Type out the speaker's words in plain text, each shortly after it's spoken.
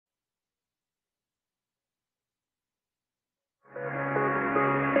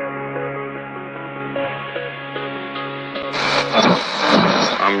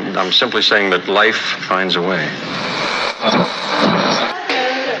I'm simply saying that life finds a way.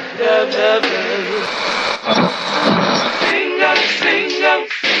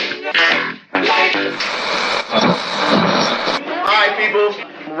 All right, people,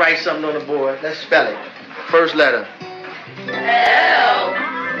 write something on the board. Let's spell it. First letter. L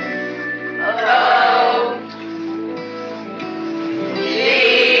O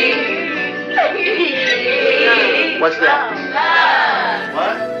G. What's that?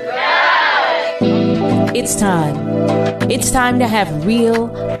 What? It's time. It's time to have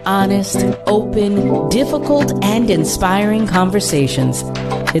real, honest, open, difficult, and inspiring conversations.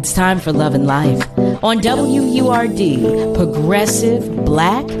 It's time for Love and Life on WURD, Progressive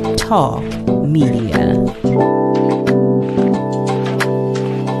Black Talk Media.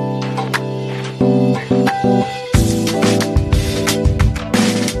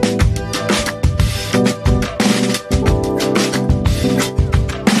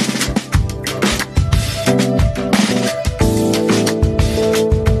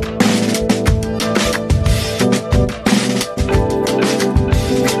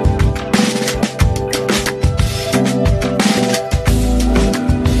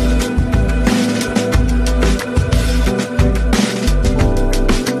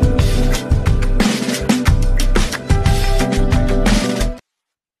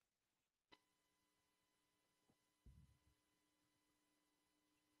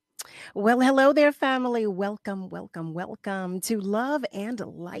 Well, hello there, family. Welcome, welcome, welcome to Love and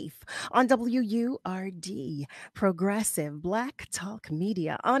Life on WURD, Progressive Black Talk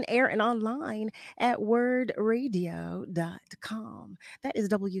Media, on air and online at wordradio.com. That is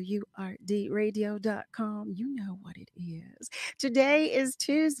WURDradio.com. You know what it is. Today is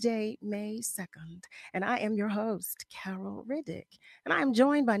Tuesday, May 2nd, and I am your host, Carol Riddick. And I am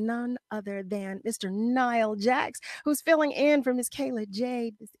joined by none other than Mr. Niall Jax, who's filling in for Miss Kayla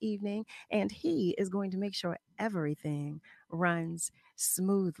Jade this evening. And he is going to make sure everything runs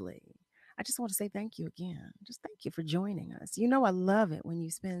smoothly. I just want to say thank you again. Just thank you for joining us. You know, I love it when you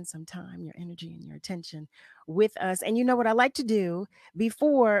spend some time, your energy, and your attention with us. And you know what I like to do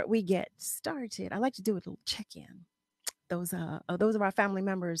before we get started? I like to do a little check-in. Those are our family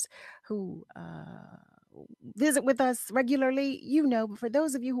members who visit with us regularly, you know. But for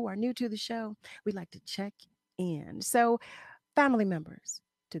those of you who are new to the show, we like to check in. So, family members,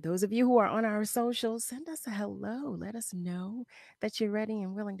 to those of you who are on our socials, send us a hello. Let us know that you're ready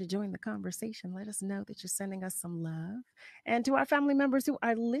and willing to join the conversation. Let us know that you're sending us some love. And to our family members who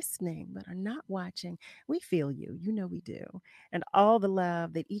are listening but are not watching, we feel you. You know we do. And all the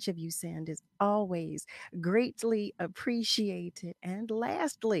love that each of you send is always greatly appreciated. And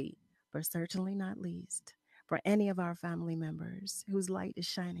lastly, but certainly not least, for any of our family members whose light is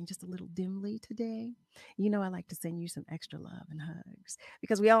shining just a little dimly today, you know I like to send you some extra love and hugs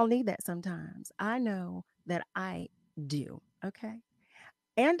because we all need that sometimes. I know that I do, okay?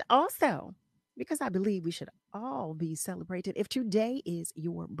 And also, because I believe we should all be celebrated. If today is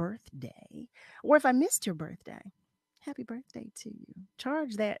your birthday, or if I missed your birthday, happy birthday to you.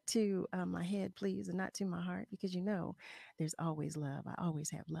 Charge that to my head, please, and not to my heart, because you know there's always love. I always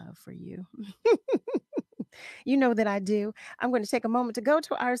have love for you. You know that I do. I'm going to take a moment to go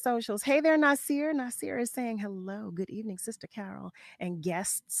to our socials. Hey there, Nasir. Nasir is saying hello. Good evening, Sister Carol, and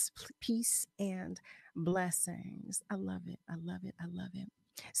guests. Peace and blessings. I love it. I love it. I love it.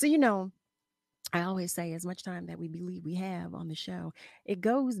 So, you know, I always say as much time that we believe we have on the show, it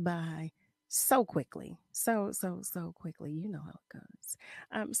goes by so quickly. So quickly. You know how it goes.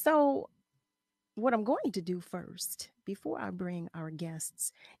 So what I'm going to do first, before I bring our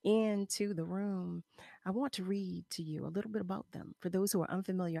guests into the room, I want to read to you a little bit about them. For those who are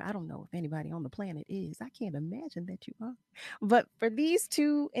unfamiliar, I don't know if anybody on the planet is. I can't imagine that you are. But for these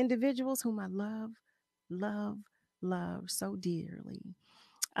two individuals whom I love so dearly,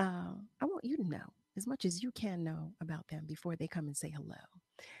 I want you to know as much as you can know about them before they come and say hello.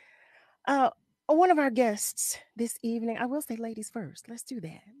 One of our guests this evening, I will say ladies first. Let's do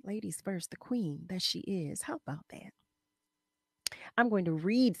that. Ladies first, the queen that she is. How about that? I'm going to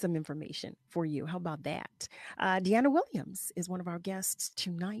read some information for you. How about that? DYANA WILLIAMS is one of our guests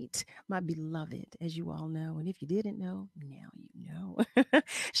tonight, my beloved, as you all know. And if you didn't know, now you know.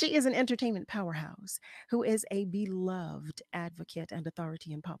 She is an entertainment powerhouse who is a beloved advocate and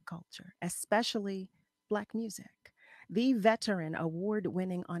authority in pop culture, especially Black music. The veteran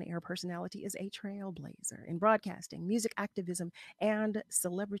award-winning on-air personality is a trailblazer in broadcasting, music activism, and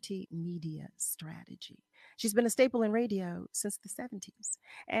celebrity media strategy. She's been a staple in radio since the 70s,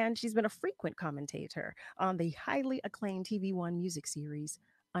 and she's been a frequent commentator on the highly acclaimed TV One music series,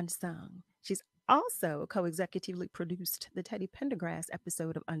 Unsung. She's also co-executively produced the Teddy Pendergrass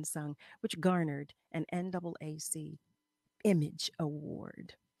episode of Unsung, which garnered an NAAC Image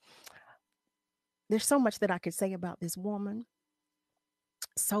Award. There's so much that I could say about this woman.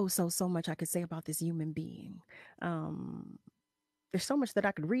 So much I could say about this human being. Um, there's so much that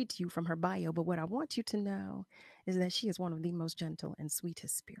I could read to you from her bio, but what I want you to know is that she is one of the most gentle and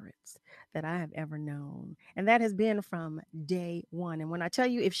sweetest spirits that I have ever known. And that has been from day one. And when I tell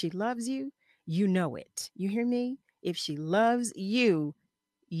you, if she loves you, you know it. You hear me? If she loves you,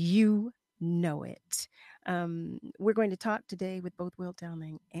 you know it. We're going to talk today with both Will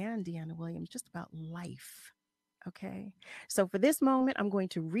Downing and DYANA Williams just about life. Okay. So for this moment, I'm going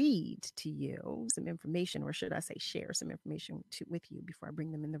to read to you some information, or should I say, share some information with you before I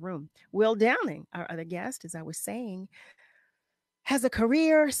bring them in the room. Will Downing, our other guest, as I was saying, has a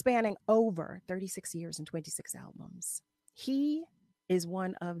career spanning over 36 years and 26 albums. He is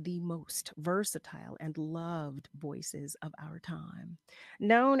one of the most versatile and loved voices of our time.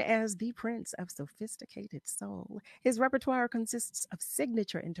 Known as the Prince of Sophisticated Soul, his repertoire consists of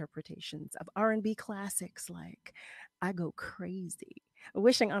signature interpretations of R&B classics like I Go Crazy,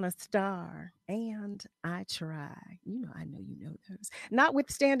 Wishing on a Star, and I Try. I know you know those.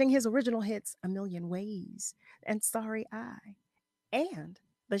 Notwithstanding his original hits, A Million Ways and Sorry I, and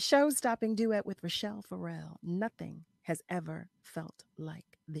the show-stopping duet with Rochelle Farrell, Nothing Has Ever Felt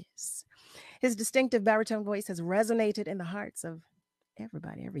Like This. His distinctive baritone voice has resonated in the hearts of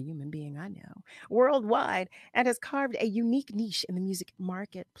everybody, every human being I know, worldwide, and has carved a unique niche in the music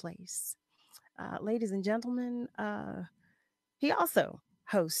marketplace. Ladies and gentlemen, he also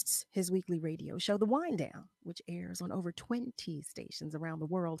hosts his weekly radio show, The Wind Down, which airs on over 20 stations around the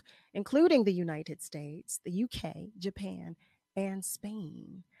world, including the United States, the UK, Japan, and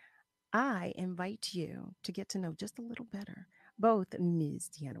Spain. I invite you to get to know just a little better both Ms.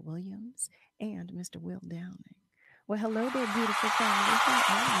 DYANA Williams and Mr. Will Downing. Well, hello there, beautiful family.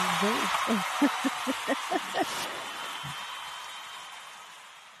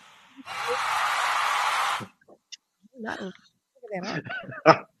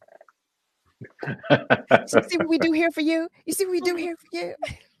 See what we do here for you? You see what we do here for you?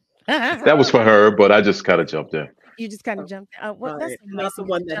 That was for her, but I just kind of jumped in. You just kind of jumped in. Well, right. That's not the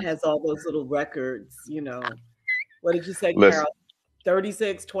one that has all those little records, What did you say, Carol?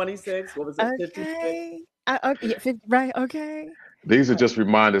 36, 26? What was it? Okay. 56? Yeah, 50, right. Okay. These are just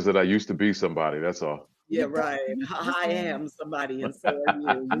reminders that I used to be somebody. That's all. Yeah, right. I am somebody, and so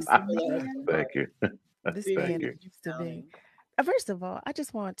are you. Thank you. This man used to be. First of all, I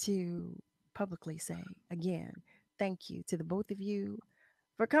just want to publicly say again, thank you to the both of you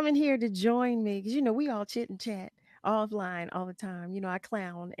for coming here to join me. Because, we all chit and chat offline all the time. I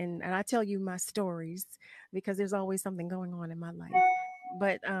clown and I tell you my stories because there's always something going on in my life.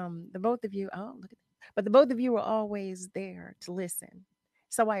 But the both of you, but the both of you are always there to listen.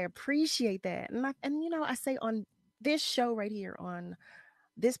 So I appreciate that. And I say on this show right here, on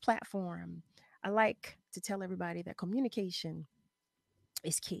this platform, I like to tell everybody that communication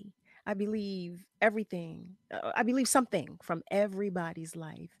is key. I believe something from everybody's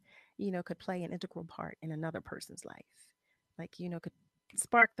life, could play an integral part in another person's life. Like, could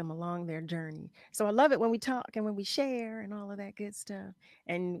spark them along their journey. So I love it when we talk and when we share and all of that good stuff.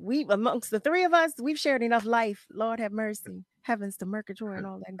 And amongst the three of us, we've shared enough life. Lord have mercy, heavens to Mercator and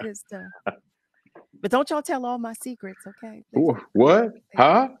all that good stuff. But don't y'all tell all my secrets, okay? Please. What?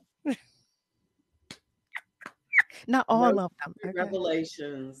 Huh? Not all of them. Okay?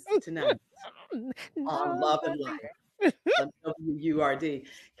 Revelations tonight on Love and Life on WURD.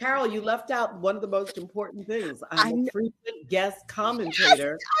 Carol, you left out one of the most important things. I'm a frequent guest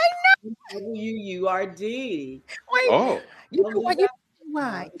commentator. Yes, I know. WURD. Wait. Oh. You know what?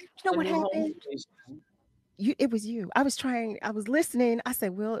 Why? You know what happened? It was you. I was listening. I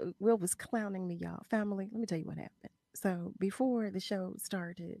said, Will was clowning me, y'all. Family, let me tell you what happened. So before the show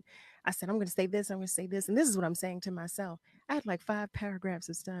started, I said, I'm going to say this, I'm going to say this. And this is what I'm saying to myself. I had like 5 paragraphs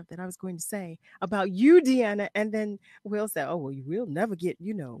of stuff that I was going to say about you, DYANA. And then Will said, oh, well, we'll never get,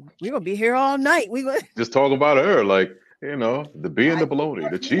 we're going to be here all night. Just talk about her, like, the bee and the bologna,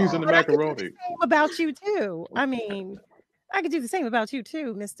 the cheese and the macaroni. I could do the same about you, too. I mean, I could do the same about you,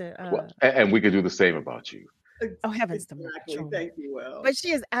 too, Mr. And we could do the same about you. Oh, heavens to Mercator. Thank you, Will. But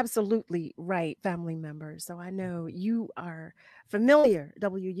she is absolutely right, family members. So I know you are familiar,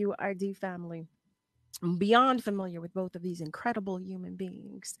 WURD family, beyond familiar with both of these incredible human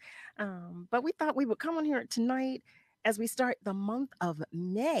beings. But we thought we would come on here tonight as we start the month of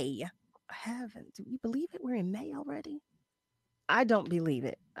May. Heaven, do you believe it? We're in May already? I don't believe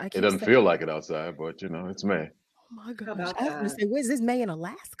it. It doesn't feel like it outside, but it's May. my How gosh. about I was going to that? say, where's this May in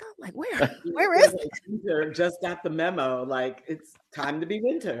Alaska? Like, It where is feels it? like winter. Just got the memo. Like it's time to be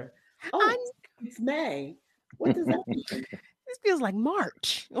winter. I, Oh, it's May. What does that mean? this feels like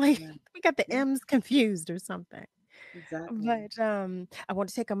March. Like, Yeah, we got the yeah, M's confused or something. exactly. But I want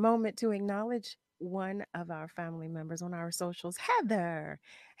to take a moment to acknowledge one of our family members on our socials, Heather.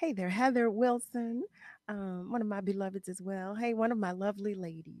 Hey there, Heather Wilson, one of my beloveds as well. Hey, one of my lovely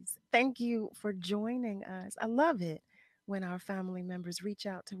ladies. Thank you for joining us. I love it when our family members reach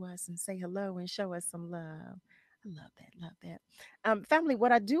out to us and say hello and show us some love. I love that. Love that. Family,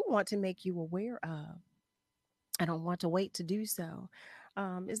 what I do want to make you aware of, I don't want to wait to do so,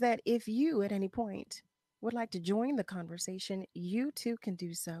 is that if you at any point would like to join the conversation, you too can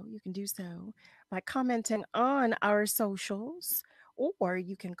do so. You can do so by commenting on our socials, or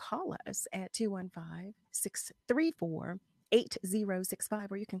you can call us at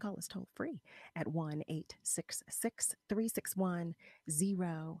 215-634-8065, or you can call us toll free at 1-866-361-0900.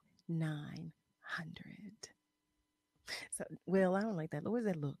 So, Will, I don't like that. What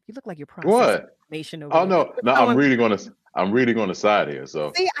does that look? You look like you're processing What? information over Oh there. no, What no, you I'm doing? reading on the side here.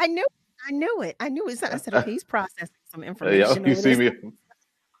 So See, I knew it. I knew it. So I said, okay, he's processing some yeah, information you over see there. me.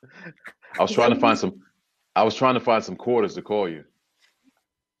 I was Is that trying to what find he's some. I was trying to find some quarters to call you.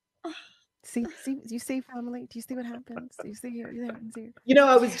 see, you see, family? Do you see what happens? You see what happens here?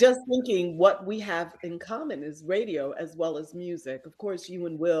 I was just thinking what we have in common is radio as well as music. Of course, you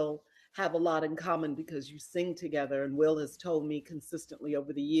and Will have a lot in common because you sing together, and Will has told me consistently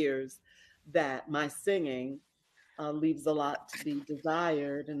over the years that my singing leaves a lot to be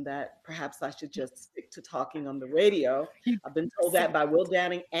desired, and that perhaps I should just stick to talking on the radio. You I've been told see, that by Will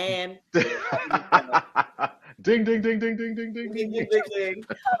Downing and ding himself. ding ding ding ding ding ding ding Ding, ding. ding, ding, ding.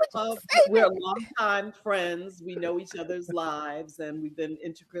 say We're that. longtime friends. We know each other's lives, and we've been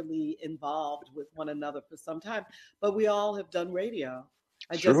intricately involved with one another for some time. But we all have done radio.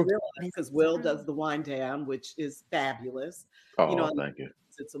 I just True. realized This because is Will true. does the wind down, which is fabulous. Oh, And thank you.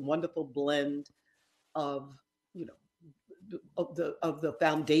 it's a wonderful blend of you know of the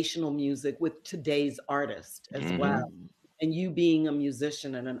foundational music with today's artist as well. Hmm. Mm. And you being a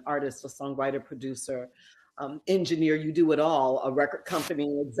musician and an artist, a songwriter, producer, engineer, you do it all, a record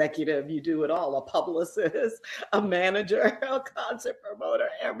company executive, you do it all, a publicist, a manager, a concert promoter,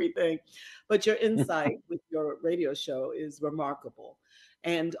 everything. But your insight with your radio show is remarkable.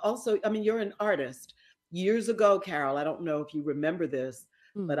 And also, I mean, you're an artist. Years ago, Carol, I don't know if you remember this,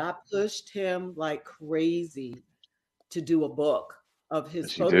 but Mm. I pushed him like crazy to do a book of his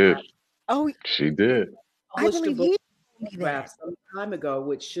She did. photographs. Oh, She did. I Published a believe book he of told me that. photographs some time ago,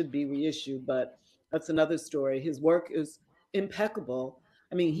 which should be reissued, but that's another story. His work is impeccable.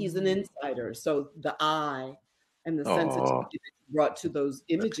 I mean, he's an Mm. insider, so the eye and the sensitivity Oh, that you brought to those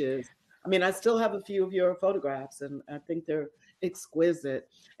images. I mean, I still have a few of your photographs, and I think they're exquisite.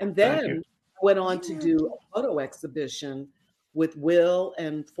 And thank you. then I went on to Yeah. do a photo exhibition with Will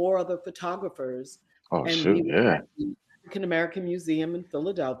and four other photographers, Oh and we shoot, were yeah, at the African American Museum in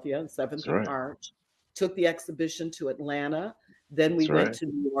Philadelphia, 7th that's and right. Arch. Took the exhibition to Atlanta. Then we That's went right. to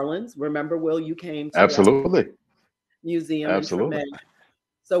New Orleans. Remember, Will, you came to the African Absolutely, Museum in absolutely. Tremaine.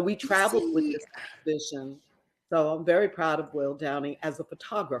 So we You traveled with see, this exhibition. So I'm very proud of Will Downing as a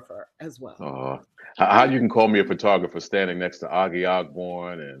photographer as well. Uh, how you can call me a photographer standing next to Augie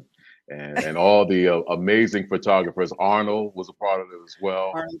Ogborn and all the amazing photographers. Arnold was a part of it as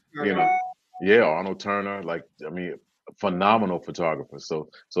well. Arnold You know, Turner. yeah, Arnold Turner. Like, I mean, phenomenal photographers. So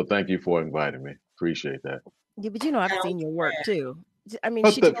thank you for inviting me. Appreciate that. yeah, but you know, I've Al seen your work too. I mean,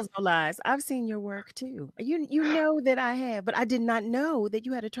 But she the tells no lies. I've seen your work too. You know that I have, but I did not know that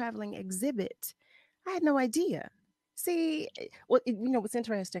you had a traveling exhibit. I had no idea. See, well, you know what's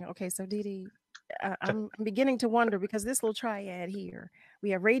interesting? Okay, so Dee Dee, I'm beginning to wonder because this little triad here,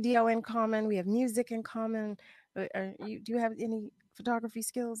 we have radio in common, we have music in common. Do you have any photography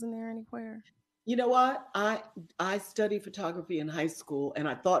skills in there anywhere? You know what? I studied photography in high school, and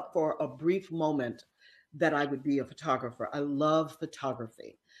I thought for a brief moment that I would be a photographer. I love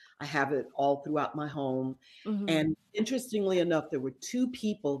photography. I have it all throughout my home. Hmm. And interestingly enough, there were two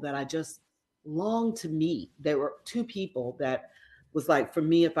people that I just longed to meet. There were two people that was like, for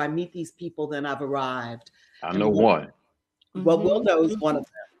me, if I meet these people, then I've arrived. I know And one, one. well, Will Hmm. knows one of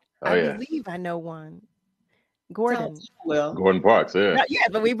them. Oh I yeah, believe I know one. Tell Gordon. us, Will. Gordon Parks. Yeah, No, yeah,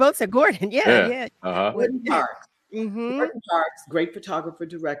 but we both said Gordon. Yeah, yeah. yeah. Uh What? Gordon Parks. Mm-hmm. Gordon Parks, great photographer,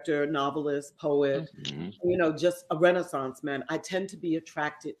 director, novelist, poet, huh. Hmm. just a renaissance man. I tend to be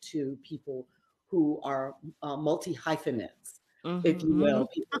attracted to people who are multi hyphenates, if you Mm-hmm. will,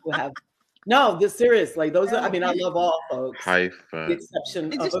 people who have No, this serious. Like those are, I mean, I love all folks. The Hyphen.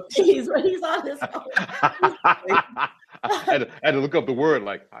 exception of a he's on his phone. I had to look up the word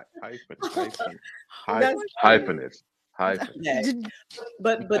like hyphen. Hyphenate.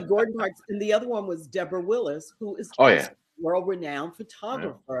 But Gordon Parks, and the other one was Deborah Willis, who is world-renowned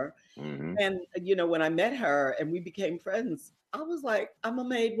photographer. Yeah. Mm-hmm. And you know, when I met her and we became friends, I was like, I'm a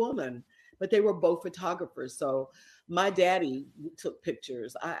made woman. But they were both photographers. So my daddy took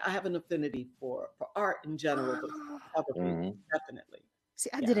pictures. I have an affinity for art in general, but photography, definitely. See,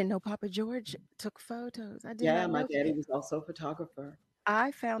 I didn't know Papa George took photos. I did Yeah, not know my daddy that. was also a photographer.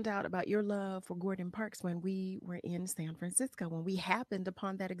 I found out about your love for Gordon Parks when we were in San Francisco, when we happened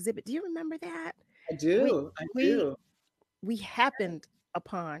upon that exhibit. Do you remember that? I do. We happened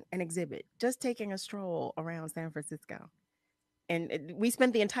upon an exhibit, just taking a stroll around San Francisco. And we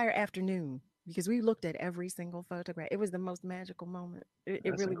spent the entire afternoon because we looked at every single photograph. It was the most magical moment.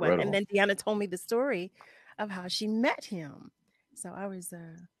 It really was. And then DYANA told me the story of how she met him. So I was,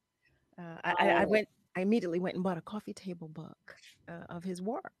 I immediately went and bought a coffee table book of his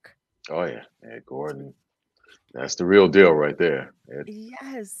work. Oh yeah, Gordon. That's the real deal right there.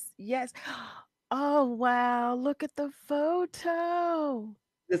 Yes. Oh wow! Look at the photo.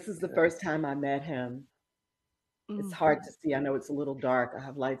 This is the first time I met him. It's hard to see. I know it's a little dark. I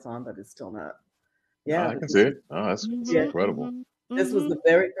have lights on, but it's still not. Yeah, I can see it. Oh, that's incredible. This was the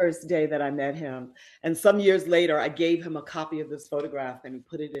very first day that I met him. And some years later, I gave him a copy of this photograph and he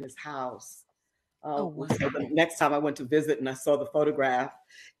put it in his house. So the next time I went to visit and I saw the photograph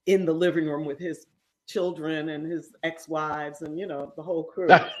in the living room with his children and his ex-wives and, you know, the whole crew.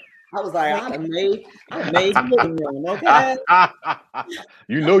 I was like, I made the living room, okay?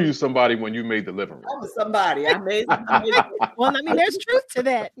 You know you somebody when you made the living room. I was somebody. I made well, I mean, there's truth to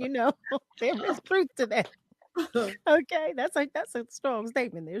that, you know. There is truth to that. Okay, that's a strong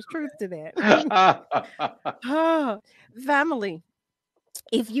statement. There's truth to that. Family,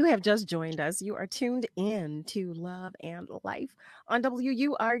 if you have just joined us, you are tuned in to Love and Life on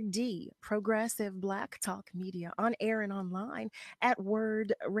WURD, Progressive Black Talk Media, on air and online at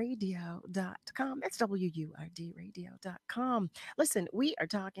wordradio.com. That's WURDradio.com. Listen, we are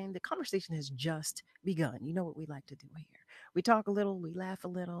talking, the conversation has just begun. You know what we like to do here. We talk a little, we laugh a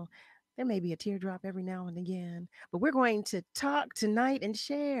little. There may be a teardrop every now and again, but we're going to talk tonight and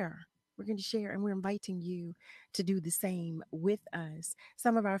share. We're going to share, and we're inviting you to do the same with us.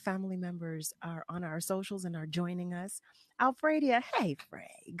 Some of our family members are on our socials and are joining us. Alfredia, hey,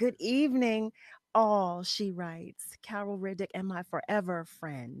 Frey, good evening. All she writes, Carol Riddick and my forever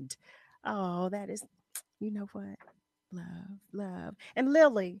friend. Oh, that is, you know what? Love. And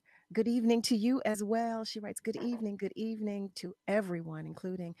Lily, good evening to you as well. She writes, good evening to everyone,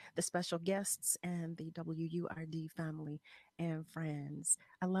 including the special guests and the WURD family and friends.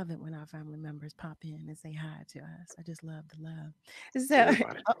 I love it when our family members pop in and say hi to us. I just love the love. So,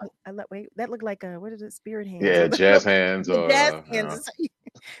 wait, that looked like what is it? Spirit hands. Yeah, jazz hands. Jazz hands.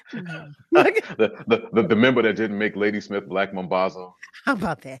 The member that didn't make Ladysmith Black Mambazo. How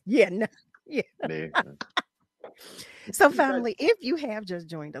about that? Yeah. So, family, if you have just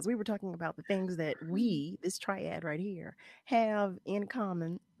joined us, we were talking about the things that we, this triad right here, have in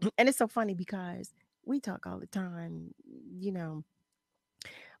common. And it's so funny because we talk all the time, you know,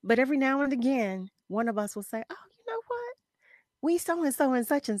 but every now and again, one of us will say, oh, you know what? We so-and-so and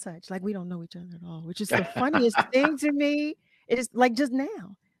such and such. Like we don't know each other at all, which is the funniest thing to me. It is like just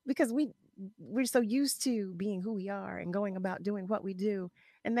now, because we're so used to being who we are and going about doing what we do.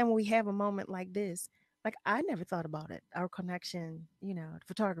 And then when we have a moment like this, like I never thought about it. Our connection, you know,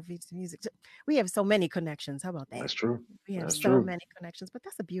 photography to music. We have so many connections. How about that? That's true. We have many connections, but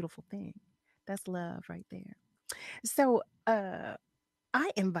that's a beautiful thing. That's love right there. So I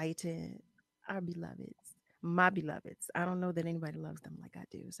invited our beloveds, my beloveds. I don't know that anybody loves them like I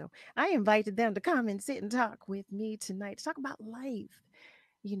do. So I invited them to come and sit and talk with me tonight to talk about life.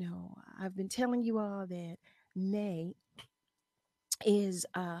 You know, I've been telling you all that May is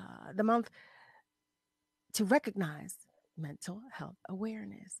the month to recognize mental health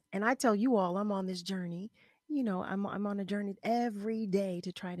awareness. And I tell you all, I'm on this journey. You know, I'm on a journey every day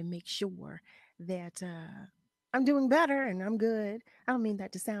to try to make sure that I'm doing better and I'm good. I don't mean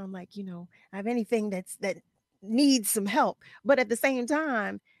that to sound like, you know, I have anything that needs some help. But at the same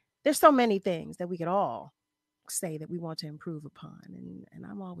time, there's so many things that we could all say that we want to improve upon. And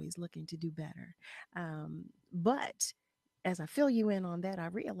I'm always looking to do better. But as I fill you in on that, I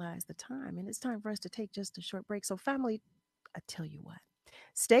realize the time, and it's time for us to take just a short break. So family, I tell you what,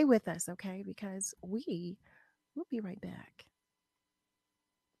 stay with us, okay? Because we'll be right back.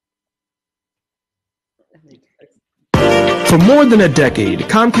 For more than a decade,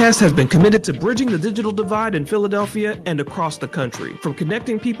 Comcast has been committed to bridging the digital divide in Philadelphia and across the country. From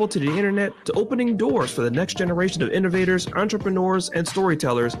connecting people to the internet to opening doors for the next generation of innovators, entrepreneurs, and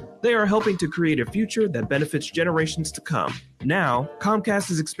storytellers, they are helping to create a future that benefits generations to come. Now, Comcast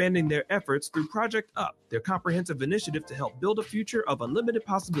is expanding their efforts through Project Up, their comprehensive initiative to help build a future of unlimited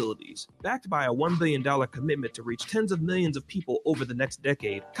possibilities. Backed by a $1 billion commitment to reach tens of millions of people over the next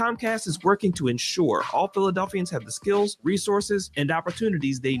decade, Comcast is working to ensure all Philadelphians have the skills, resources, and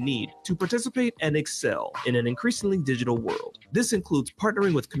opportunities they need to participate and excel in an increasingly digital world. This includes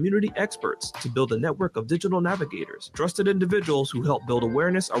partnering with community experts to build a network of digital navigators, trusted individuals who help build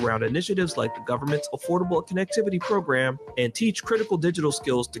awareness around initiatives like the government's Affordable Connectivity Program and teach critical digital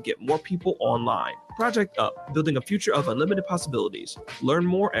skills to get more people online. Project Up, building a future of unlimited possibilities. Learn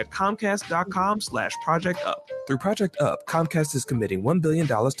more at comcast.com/Project Up. Through Project Up, Comcast is committing $1 billion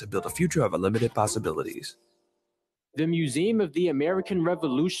to build a future of unlimited possibilities. The Museum of the American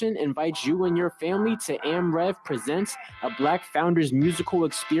Revolution invites you and your family to AmRev Presents, a Black Founders musical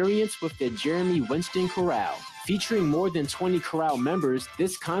experience with the Jeremy Winston Chorale. Featuring more than 20 chorale members,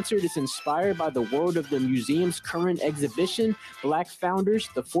 this concert is inspired by the world of the museum's current exhibition, Black Founders,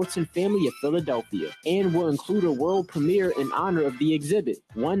 the Fortson Family of Philadelphia, and will include a world premiere in honor of the exhibit.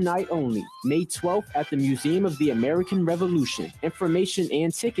 One night only, May 12th at the Museum of the American Revolution. Information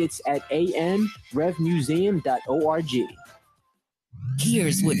and tickets at amrevmuseum.org.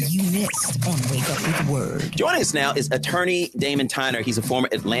 Here's what you missed on Wake Up with Word. Joining us now is attorney Damon Tyner. He's a former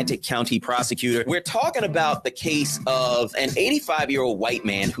Atlantic County prosecutor. We're talking about the case of an 85-year-old white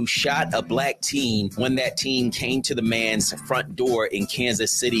man who shot a black teen when that teen came to the man's front door in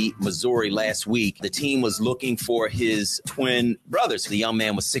Kansas City, Missouri last week. The teen was looking for his twin brothers. The young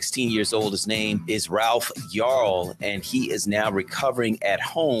man was 16 years old. His name is Ralph Yarl, and he is now recovering at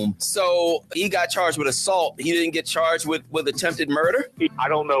home. So he got charged with assault. He didn't get charged with attempted murder? I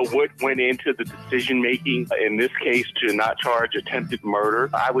don't know what went into the decision-making in this case to not charge attempted murder.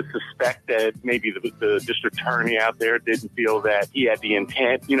 I would suspect that maybe the district attorney out there didn't feel that he had the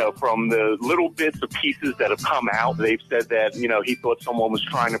intent. You know, from the little bits of pieces that have come out, they've said that, you know, he thought someone was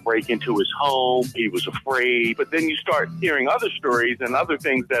trying to break into his home. He was afraid. But then you start hearing other stories and other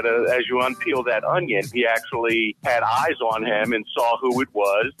things that as you unpeel that onion, he actually had eyes on him and saw who it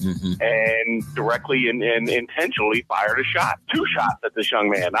was and directly and intentionally fired a shot. 2 shots at this young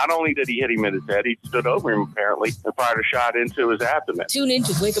man. Not only did he hit him in his head, he stood over him apparently and fired a shot into his abdomen. Tune in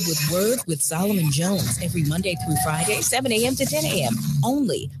to Wake Up with Word with Solomon Jones every Monday through Friday, 7 a.m. to 10 a.m.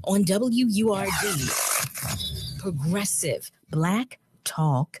 only on WURD. Progressive Black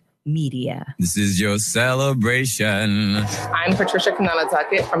Talk Media. This is your celebration. I'm Patricia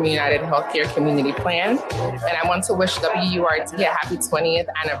Kanana-Duckett from United Healthcare Community Plan, and I want to wish WURD a happy 20th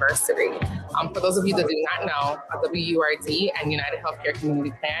anniversary. For those of you that do not know, WURD and United Healthcare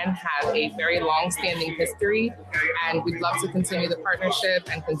Community Plan have a very long-standing history, and we'd love to continue the partnership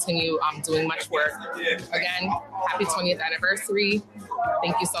and continue doing much work. Again, happy 20th anniversary.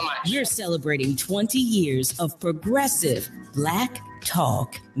 Thank you so much. We're celebrating 20 years of progressive Black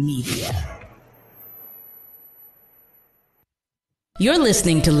Talk Media. You're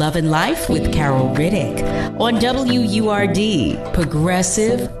listening to Love and Life with Carol Riddick on WURD,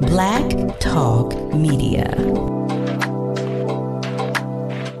 Progressive Black Talk Media.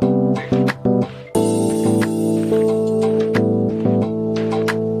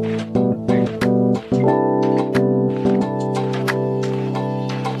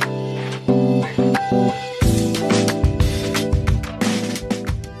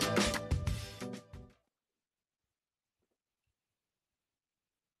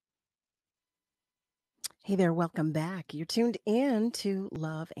 Hey there, welcome back. You're tuned in to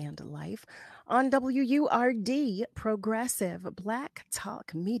Love and Life on WURD, Progressive Black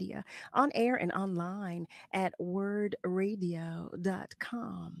Talk Media, on air and online at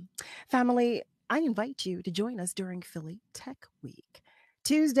wordradio.com. Family, I invite you to join us during Philly Tech Week,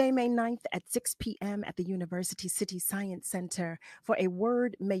 Tuesday, May 9th at 6 p.m. at the University City Science Center for a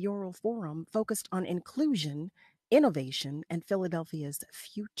WURD mayoral forum focused on inclusion, innovation, and Philadelphia's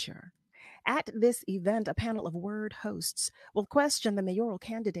future. At this event, a panel of WURD hosts will question the mayoral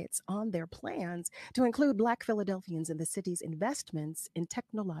candidates on their plans to include Black Philadelphians in the city's investments in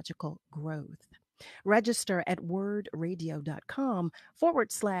technological growth. Register at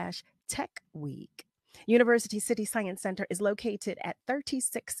wordradio.com/Tech Week. University City Science Center is located at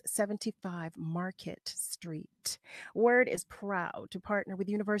 3675 Market Street. WURD is proud to partner with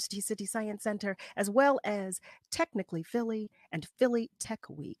University City Science Center as well as Technically Philly and Philly Tech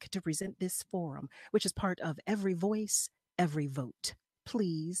Week to present this forum, which is part of Every Voice, Every Vote.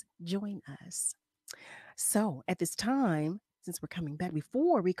 Please join us. So at this time, since we're coming back,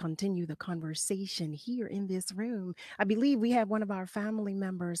 before we continue the conversation here in this room, I believe we have one of our family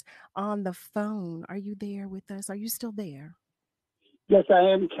members on the phone. Are you there with us? Are you still there? Yes, I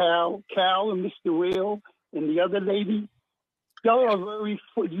am, Cal. Cal and Mr. Will and the other lady. Y'all are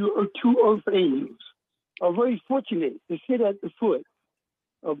you are two earth angels. Are very fortunate to sit at the foot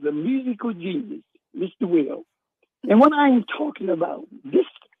of the musical genius, Mr. Will. And what I am talking about, this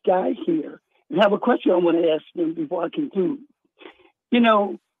guy here, and I have a question I want to ask him before I conclude. You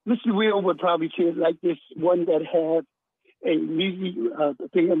know, Mr. Will would probably say it like this, one that had a music,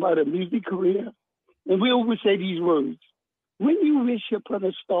 thing about a music career. And Will would say these words: when you wish upon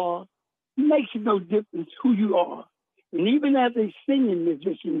a star, it makes no difference who you are. And even as a singing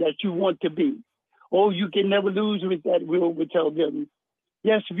musician that you want to be, you can never lose with that. Will would tell them,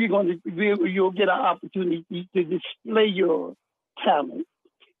 yes, you'll get an opportunity to display your talent.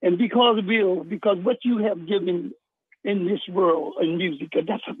 And because what you have given in this world in music,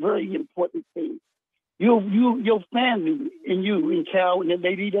 that's a very important thing. Your family and you and Cal and the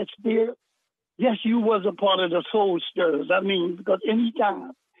lady that's there, yes, you was a part of the soul stirs. I mean, because any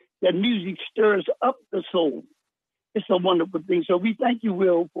time that music stirs up the soul, it's a wonderful thing. So we thank you,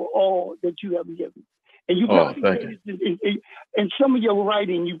 Will, for all that you have given. And you probably say this, in some of your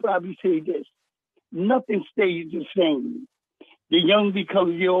writing, you probably say this: nothing stays the same. The young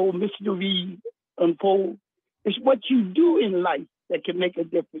becomes the old, mystery unfold. It's what you do in life that can make a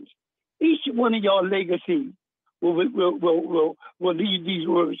difference. Each one of your legacy will leave these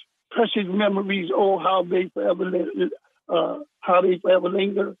words: precious memories, how they forever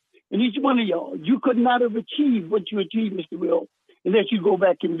linger. And each one of y'all, you could not have achieved what you achieved, Mr. Will, unless you go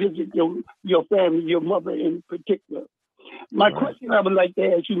back and visit your family, your mother in particular. My question I would like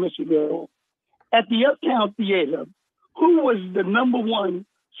to ask you, Mr. Will, at the Uptown Theater, who was the number one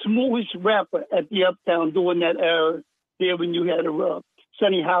smoothest rapper at the Uptown during that era there when you had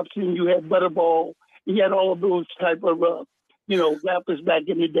Sonny Hobson, you had Butterball, you had all of those type of rappers back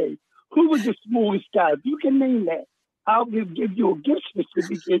in the day. Who was the smoothest guy? If you can name that, I'll give you a gift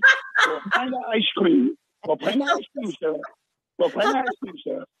certificate for a pint of ice cream, or pint of ice cream, sir.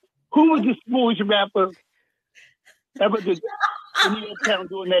 Who was the smoothest rapper ever in the Uptown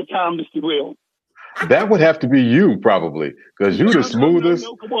during that time, Mr. Will? That would have to be you, probably, because you're the smoothest.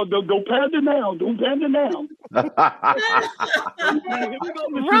 No, come on, don't pander now. Don't pander now. Ron.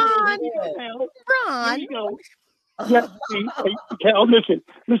 Here we go. Yes, Cal, listen,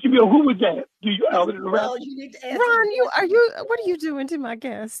 Mr. Bill, who was that? Well, you need to answer. Ron, what are you doing to my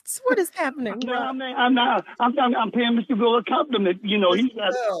guests? What is happening? I'm paying Mr. Bill a compliment. You know, he's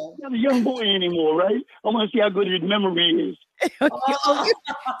not a young boy anymore, right? I want to see how good his memory is.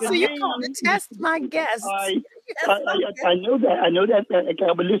 So you're going to test my guests. I know that,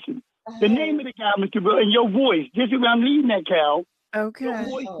 Cal, but listen, the name of the guy, Mr. Bill, and your voice, this is where I'm leading that, Cal. Okay. Your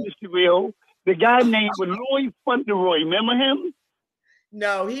voice, Mr. Bill. The guy named was Lloyd Fauntleroy. Remember him?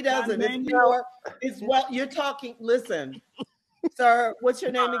 No, he doesn't. It's what you're talking. Listen, sir, what's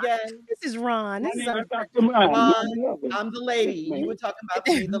your name again? This is Ron. Ron. I'm the lady. You were talking about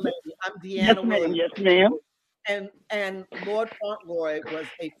me, the lady. I'm DYANA Williams. Yes, ma'am. And Lord Fauntleroy was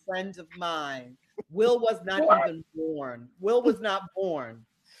a friend of mine. Will was not even born. Will was not born.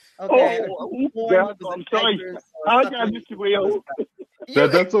 Okay. I'm sorry. I got Mr. Will.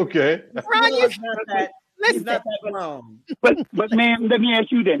 That's okay. Ron, he's not that grown. But ma'am, let me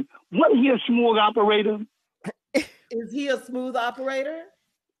ask you then. Was he a smooth operator? Is he a smooth operator?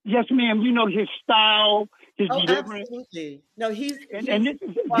 Yes, ma'am. You know his style, his delivery. Absolutely. No, he's and this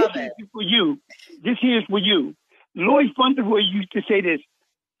is for you. This here is for you. Lloyd Fauntleroy used to say this: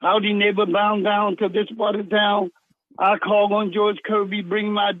 howdy neighbor, bound down to this part of town. I call on George Kirby,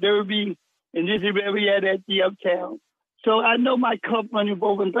 bring my derby, and this is where we at the Uptown. So I know my cup running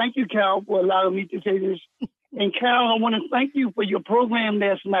over, and thank you, Cal, for allowing me to say this. And Cal, I want to thank you for your program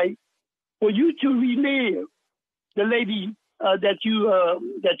last night, for you to relive the lady that you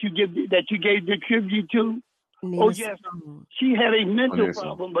gave the tribute to. Oh yes, she had a mental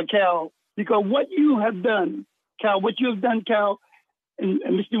problem, but Cal, because what you have done, Cal, and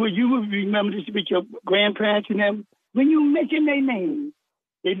Mr. Wood, you will remember this with your grandparents and them. When you mention their name,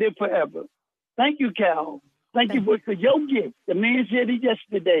 they live forever. Thank you, Cal. Thank you for your gift. The man said it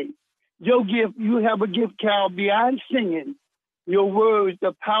yesterday. Your gift, you have a gift, Cal, beyond singing. Your words,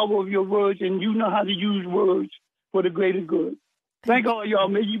 the power of your words, and you know how to use words for the greater good. Thank all y'all.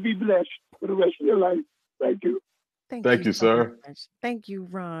 May you be blessed for the rest of your life. Thank you. Thank you, sir. Thank you,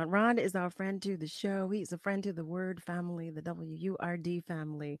 Ron. Ron is our friend to the show. He's a friend to the WURD family, the WURD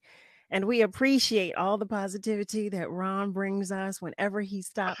family. And we appreciate all the positivity that Ron brings us whenever he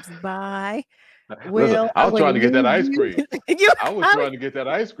stops by. Listen, I was trying to get that ice cream. I was I trying to get that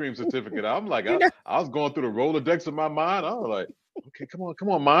ice cream certificate. I'm like, I was going through the Rolodex in my mind. I was like, okay, come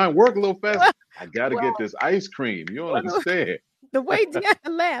on, mind, work a little fast. I got to get this ice cream. You don't understand. The way DYANA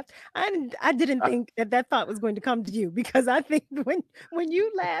laughed, I didn't think that thought was going to come to you, because I think when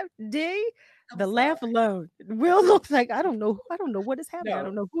you laughed, the laugh alone, Will looks like I don't know what is happening. I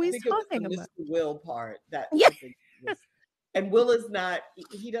don't know who he's talking about. Mr. Will part that Yeah. I think was, and Will is not.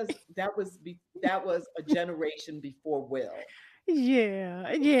 He does. That was a generation before Will.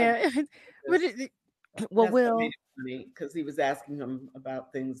 Yeah. But well, Will, because he was asking him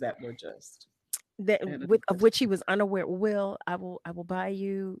about things that were just of which he was unaware. Will, I will buy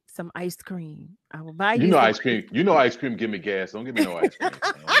you some ice cream. I will buy you. You know ice cream. You know ice cream. Give me gas. Don't give me no ice cream.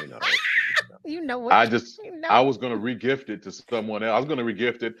 You know what? I was gonna regift it to someone else. I was gonna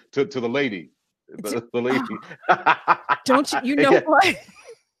regift it to the lady. The lady. Don't you? You know what?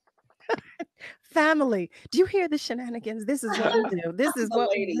 Family, do you hear the shenanigans? This is what we do. This is what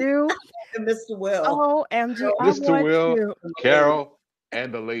we do. And Mr. Will. Oh, MG. Mr. Will, Carol,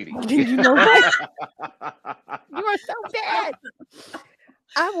 and the lady. You know what? You are so bad.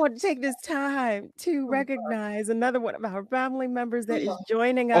 I want to take this time to recognize another one of our family members that is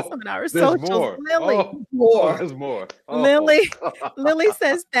joining us on our socials. More. Lily. There's more. Lily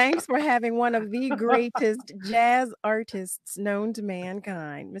says, thanks for having one of the greatest jazz artists known to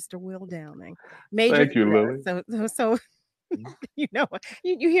mankind, Mr. Will Downing. Thank you, Lily. So you know,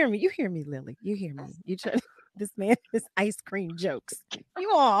 you hear me. You hear me, Lily. You hear me. You try this ice cream jokes. You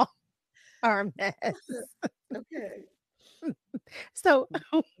all are a mess. Okay. So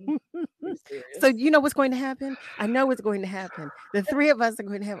you know what's going to happen? I know what's going to happen. The three of us are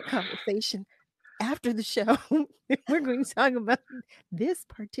going to have a conversation after the show. We're going to talk about this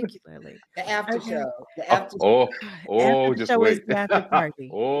particularly. The after show. The after just show wait. Is the after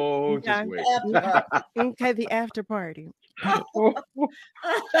party. Just wait. Okay, the after party.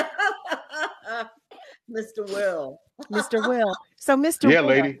 Mr. Will. Mr. Will. So Mr. Yeah, Will,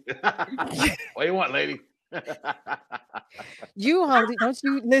 lady. What you want, lady? You all don't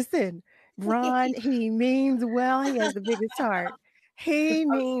you listen, Ron? He means well. He has the biggest heart. He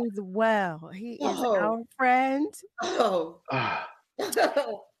means well. He is our friend. So,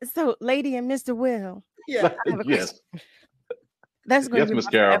 lady and Mr. Will. Yeah. Yes. That's going to be Miss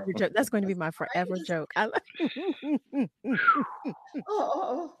my Carol. forever joke. That's going to be my forever joke.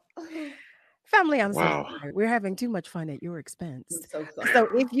 Family, I'm so sorry. We're having too much fun at your expense. So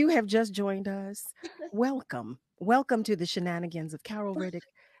if you have just joined us, welcome. Welcome to the shenanigans of Carol Riddick,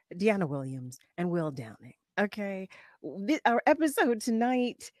 DYANA Williams, and Will Downing. Okay. Our episode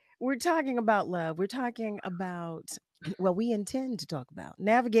tonight, we're talking about love. We're talking about, well, we intend to talk about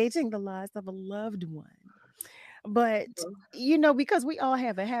navigating the loss of a loved one. But, you know, because we all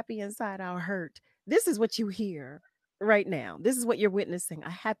have a happy inside our hurt, this is what you hear right now. This is what you're witnessing, a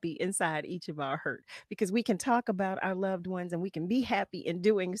happy inside each of our hurt, because we can talk about our loved ones and we can be happy in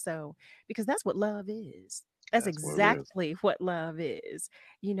doing so, because that's what love is. That's exactly what love is.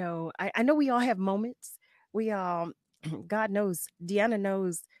 You know, I know we all have moments. We all, God knows, DYANA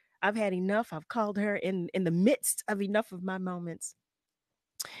knows, I've had enough. I've called her in the midst of enough of my moments,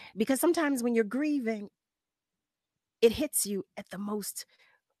 because sometimes when you're grieving, it hits you at the most,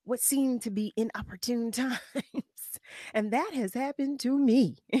 what seemed to be inopportune times. And that has happened to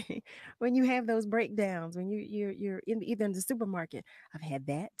me. When you have those breakdowns, when you're either in the supermarket, I've had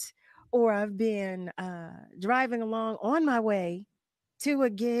that, or I've been driving along on my way to a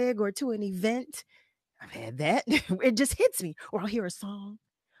gig or to an event. I've had that. It just hits me. Or I'll hear a song.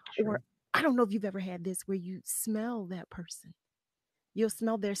 Or I don't know if you've ever had this where you smell that person. You'll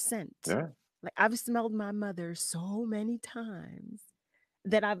smell their scent. Yeah. Like I've smelled my mother so many times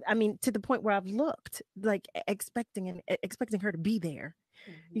that I mean, to the point where I've looked like expecting her to be there,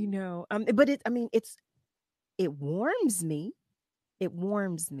 you know. But it warms me. It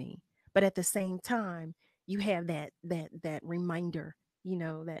warms me. But at the same time, you have that reminder, you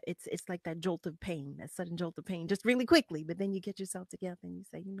know, that it's like that jolt of pain, that sudden jolt of pain, just really quickly. But then you get yourself together and you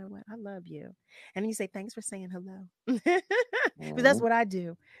say, you know what, I love you, and then you say, thanks for saying hello. But that's what I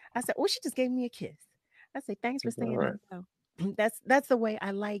do. I said, oh, she just gave me a kiss. I say, thanks for saying hello. That's the way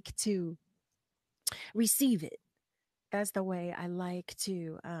I like to receive it. That's the way I like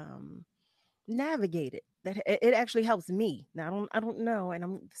to navigate it. That it actually helps me. Now I don't know,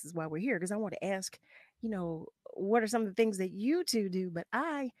 and this is why we're here, because I want to ask, you know, what are some of the things that you two do? But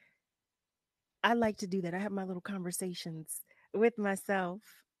I like to do that. I have my little conversations with myself.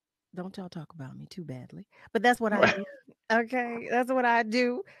 Don't y'all talk about me too badly, but that's what I do. Okay, that's what I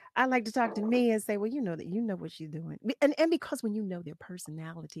do. I like to talk to me and say, well, you know that you know what she's doing, and because when you know their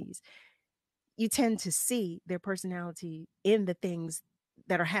personalities, you tend to see their personality in the things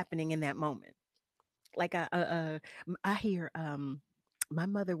that are happening in that moment. Like I hear my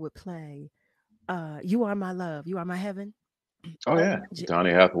mother would play "You Are My Love, You Are My Heaven." Oh yeah,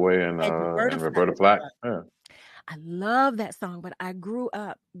 Donny Hathaway and Roberta Flack. Yeah. I love that song, but I grew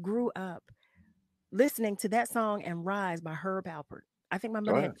up listening to that song and Rise by Herb Alpert. I think my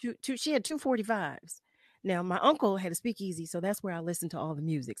mother had she had 245s. Now my uncle had a speakeasy, so that's where I listened to all the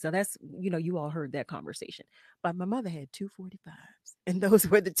music. So that's, you all heard that conversation. But my mother had 245s, and those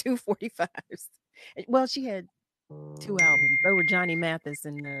were the 245s. Well, she had 2 albums. They were Johnny Mathis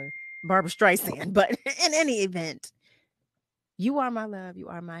and Barbara Streisand. But in any event, You Are My Love, You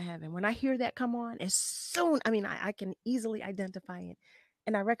Are My Heaven. When I hear that come on, I can easily identify it.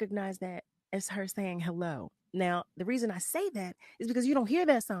 And I recognize that as her saying hello. Now, the reason I say that is because you don't hear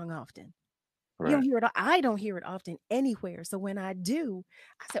that song often. Right. You don't hear it. I don't hear it often anywhere. So when I do,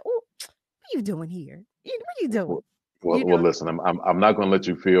 I say, "Oh, what are you doing here? What are you doing?" Well, listen, I'm not going to let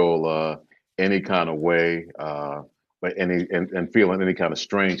you feel any kind of way, but and feeling any kind of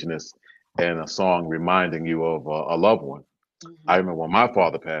strangeness in a song reminding you of a loved one. I remember when my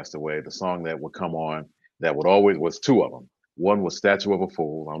father passed away, the song that would come on that would always was 2 of them. One was "Statue of a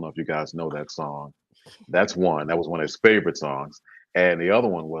Fool." I don't know if you guys know that song. That's one. That was one of his favorite songs. And the other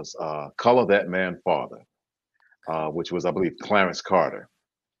one was "Color That Man Father," which was, I believe, Clarence Carter.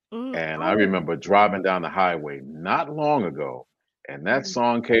 And I remember driving down the highway not long ago, and that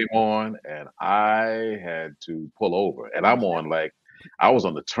song came on, and I had to pull over. And I was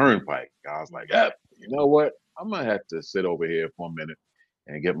on the turnpike. I was like, you know what? I'm going to have to sit over here for a minute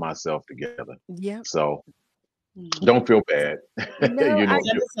and get myself together. Yeah. So don't feel bad. No,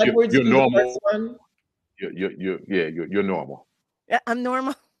 you're normal. You're normal. I'm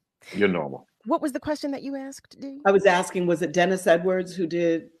normal. You're normal. What was the question that you asked, D? I was asking, was it Dennis Edwards who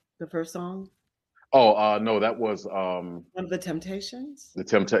did the first song? Oh, no, that was One of the Temptations?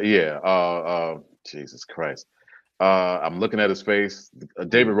 Yeah. Jesus Christ. I'm looking at his face.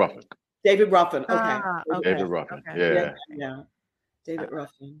 David Ruffin. David Ruffin. Okay. David Ruffin. Okay. Yeah. David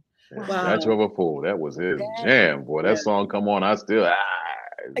Ruffin. Wow. Statue of a Fool. That was his jam, boy. That song come on, I still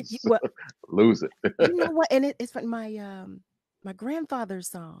lose it. You know what? And it's fun. My grandfather's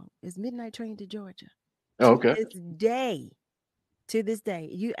song is "Midnight Train to Georgia." Oh, okay. To this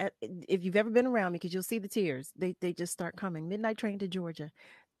day, if you've ever been around me, because you'll see the tears, they just start coming. "Midnight Train to Georgia."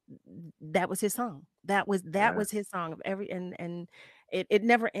 That was his song. That was his song of every, and it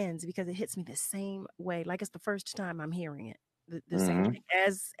never ends because it hits me the same way. Like it's the first time I'm hearing it. The same thing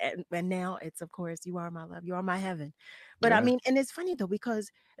and now it's, of course, "You Are My Love, You Are My Heaven." But I mean, and it's funny though,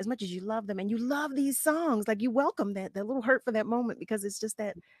 because as much as you love them and you love these songs, like you welcome that little hurt for that moment, because it's just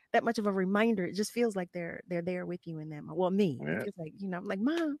that much of a reminder. It just feels like they're there with you in that moment. Well, me, it feels like, I'm like,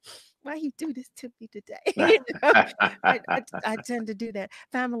 Mom, why you do this to me today? I tend to do that.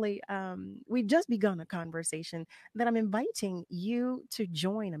 Family, we've just begun a conversation that I'm inviting you to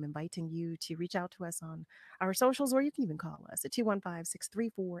join. I'm inviting you to reach out to us on our socials, or you can even call us at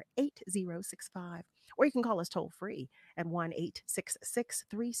 215-634-8065, or you can call us toll free at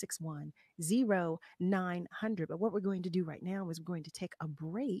 1-866-361-0900. But what we're going to do right now is we're going to take a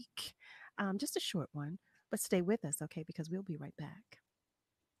break, just a short one, but stay with us, okay? Because we'll be right back.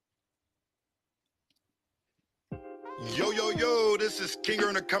 Yo, this is King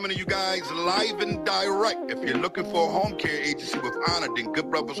Earner coming to you guys live and direct. If you're looking for a home care agency with honor, then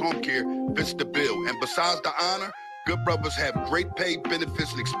Good Brothers Home Care fits the bill. And besides the honor, Good Brothers have great pay,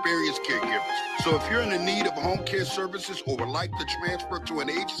 benefits, and experienced caregivers. So if you're in the need of home care services or would like to transfer to an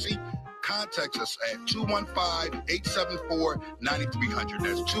agency, contact us at 215-874-9300.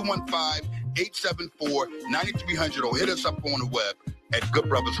 That's 215-874-9300, or hit us up on the web at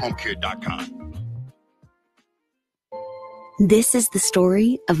goodbrothershomecare.com. This is the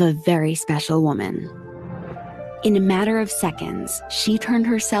story of a very special woman. In a matter of seconds, she turned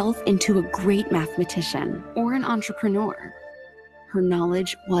herself into a great mathematician or an entrepreneur. Her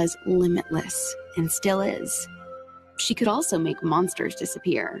knowledge was limitless and still is. She could also make monsters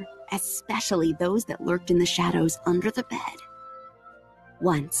disappear, especially those that lurked in the shadows under the bed.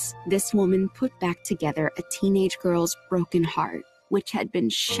 Once, this woman put back together a teenage girl's broken heart, which had been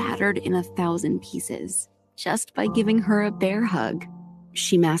shattered in 1,000 pieces, just by giving her a bear hug.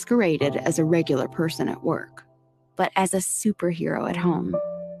 She masqueraded as a regular person at work, but as a superhero at home.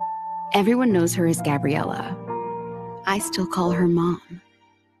 Everyone knows her as Gabriella. I still call her Mom.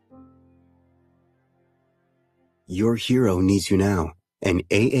 Your hero needs you now, and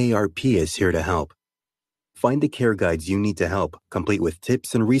AARP is here to help. Find the care guides you need to help, complete with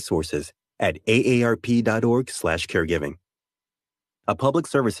tips and resources at aarp.org/caregiving. A public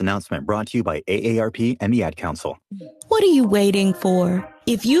service announcement brought to you by AARP and the Ad Council. What are you waiting for?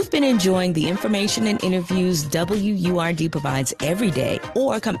 If you've been enjoying the information and interviews WURD provides every day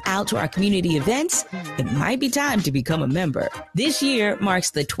or come out to our community events, it might be time to become a member. This year marks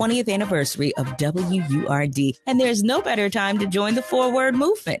the 20th anniversary of WURD, and there's no better time to join the forward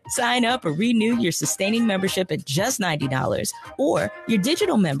movement. Sign up or renew your sustaining membership at just $90 or your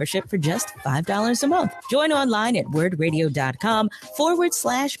digital membership for just $5 a month. Join online at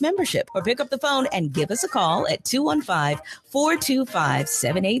wordradio.com/membership or pick up the phone and give us a call at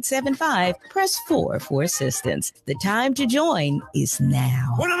 215-425-7875. Press 4 for assistance. The time to join is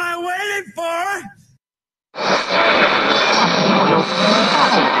now. What am I waiting for?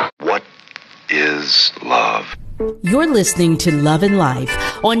 What is love? You're listening to Love and Life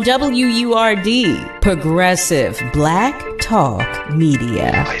on WURD, Progressive Black Talk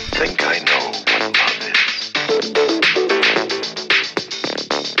Media. I think I know what love is.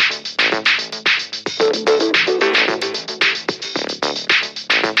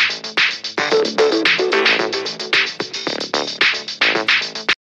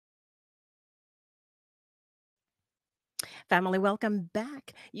 Family, welcome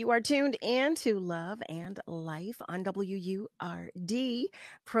back. You are tuned in to Love and Life on WURD,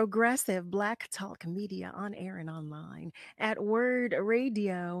 Progressive Black Talk Media, on air and online at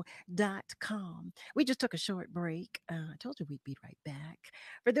wordradio.com. We just took a short break. I told you we'd be right back.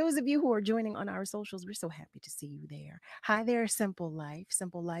 For those of you who are joining on our socials, we're so happy to see you there. Hi there, Simple Life.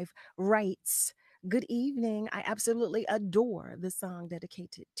 Simple Life writes, good evening. I absolutely adore the song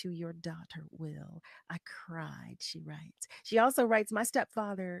dedicated to your daughter, Will. I cried, she writes. She also writes, my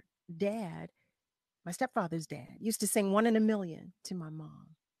stepfather's dad used to sing 1 in a Million to my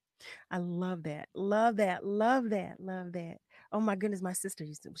mom. I love that. Love that. Love that. Love that. Oh my goodness, my sister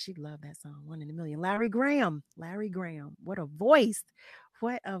she loved that song, 1 in a Million. Larry Graham. What a voice.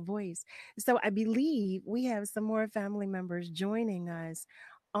 What a voice. So I believe we have some more family members joining us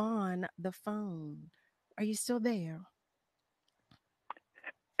on the phone. Are you still there?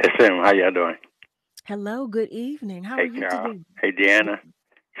 Yes, Sam. How y'all doing? Hello. Good evening. How are you Carol. today? Hey, Deanna.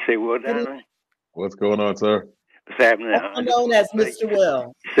 Say what, darling? What's going on, sir? What's happening? Also known as Mr.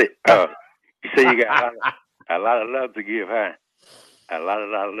 Will. You say you got a lot of love to give, huh? A lot of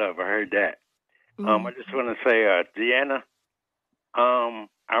love. I heard that. I just want to say, Deanna, I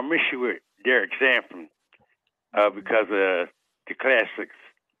miss you with Derek Sanford because of the classics.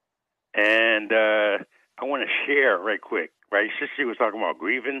 And I want to share right quick, right? Sister was talking about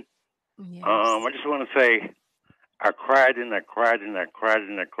grieving. Yes. I just want to say I cried and I cried and I cried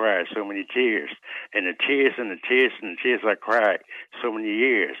and I cried so many tears. And the tears and the tears and the tears I cried so many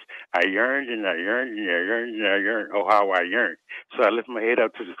years. I yearned and I yearned and I yearned and I yearned. Oh, how I yearned. So I lift my head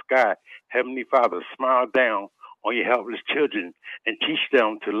up to the sky. Heavenly Father, smile down on your helpless children and teach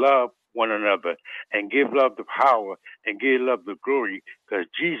them to love one another and give love the power and give love the glory, because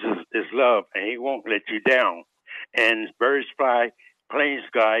Jesus is love and he won't let you down. And birds fly, planes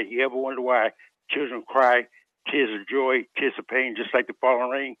sky. You ever wonder why children cry tears of joy, tears of pain, just like the falling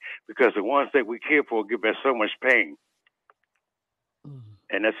rain? Because the ones that we care for give us so much pain.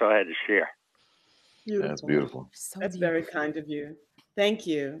 And that's all I had to share. Beautiful. That's beautiful. That's very kind of you. Thank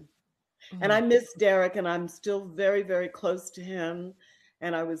you. And I miss Derek, and I'm still very, very close to him.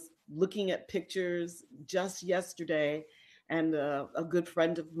 And I was looking at pictures just yesterday, and a good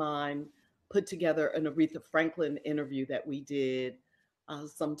friend of mine put together an Aretha Franklin interview that we did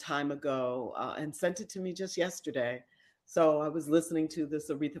some time ago and sent it to me just yesterday. So I was listening to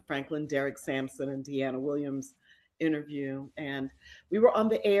this Aretha Franklin, Derek Sampson, and DYANA Williams interview. And we were on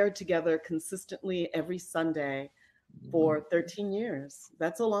the air together consistently every Sunday for 13 years.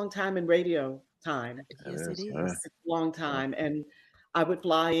 That's a long time in radio time. Yes, it is. It's a long time. And I would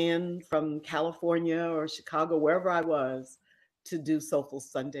fly in from California or Chicago, wherever I was, to do Soulful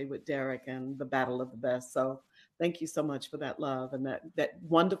Sunday with Derek and the Battle of the Best. So thank you so much for that love and that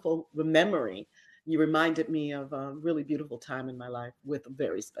wonderful memory. You reminded me of a really beautiful time in my life with a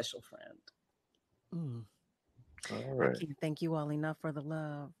very special friend. All right. I can't thank you all enough for the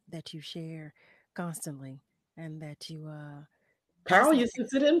love that you share constantly and that you Carol used to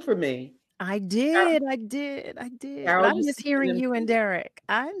sit in for me. I did. Carol, I miss hearing you and Derek.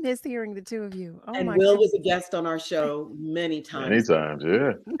 I miss hearing the two of you. Oh, and my Will goodness. was a guest on our show many times. Many times,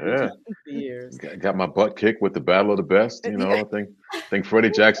 yeah. For years. Got my butt kicked with the Battle of the Best. You know, I think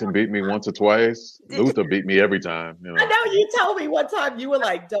Freddie Jackson beat me once or twice. Luther beat me every time. You know. I know you told me one time you were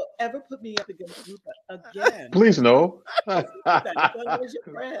like, "Don't ever put me up against Luther again." Please no. That was your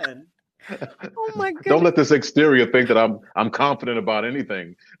friend. Oh my goodness. Don't let this exterior think that I'm confident about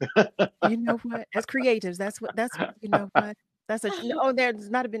anything. You know what? As creatives, that's what you know what? That's there's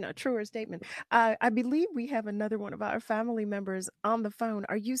not been a truer statement. I believe we have another one of our family members on the phone.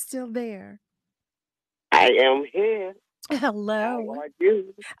 Are you still there? I am here. Hello. How are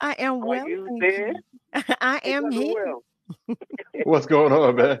you? I am well. Are you thank there? you. I Hey, am Brother here. Will. What's going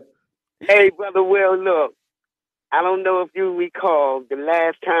on, man? Hey, Brother Will, look, I don't know if you recall the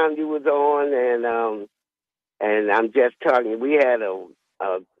last time you was on, and I'm just talking. We had a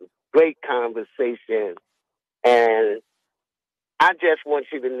great conversation, and I just want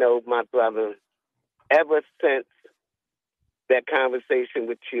you to know, my brother, ever since that conversation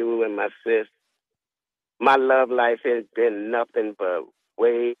with you and my sis, my love life has been nothing but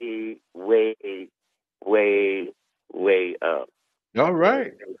way, way, way, way up. All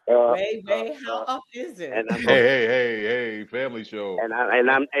right. Way, how up is it? And I'm Hey, family show. and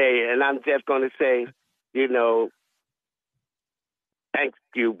I'm just gonna say, you know, thank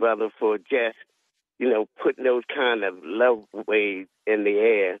you, brother, for just, putting those kind of love waves in the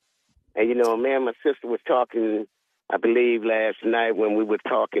air. And me and my sister was talking, I believe last night when we were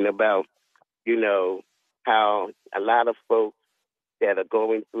talking about, how a lot of folks that are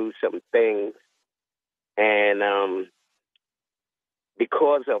going through some things, and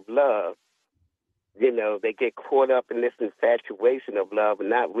because of love, they get caught up in this infatuation of love and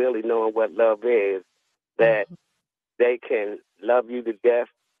not really knowing what love is, that they can love you to death,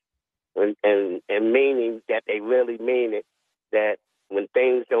 and meaning that they really mean it, that when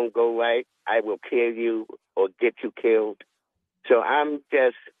things don't go right, I will kill you or get you killed. So I'm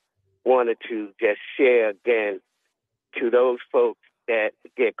just wanted to just share again to those folks that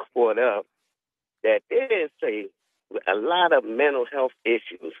get caught up that there is a lot of mental health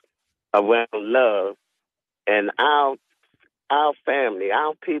issues around love, and our family,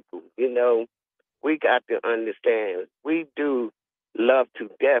 our people, we got to understand we do love to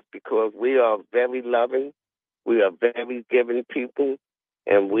death because we are very loving, we are very giving people,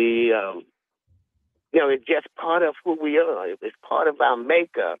 and we, it's just part of who we are. It's part of our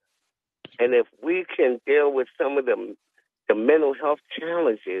makeup. And if we can deal with some of the mental health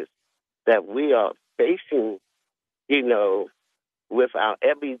challenges that we are facing, with our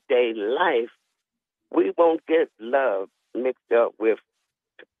everyday life, we won't get love mixed up with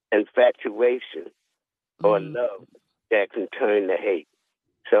infatuation or love that can turn to hate.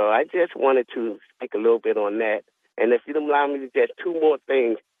 So I just wanted to speak a little bit on that. And if you don't allow me to just two more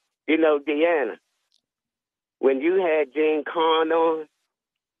things, DYANA, when you had Jean Carn on,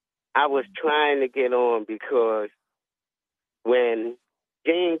 I was trying to get on because when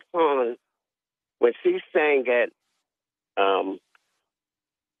Jean Carn, when she sang at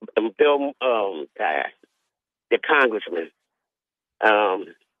Bill, the congressman,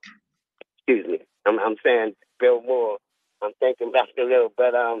 excuse me, I'm saying Bill Moore. I'm thinking about the little,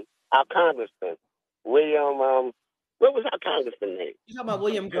 but our congressman, William, what was our congressman name? You talking about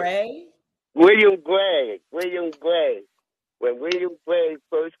William Gray? William Gray. When William Gray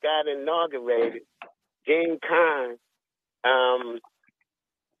first got inaugurated, Jean Carn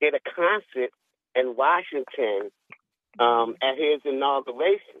did a concert in Washington at his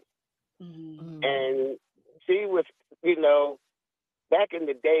inauguration. And she was, back in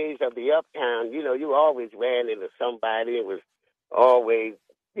the days of the Uptown, you always ran into somebody. It was always,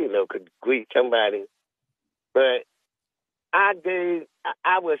 could greet somebody. But I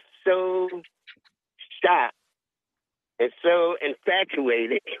was so shocked and so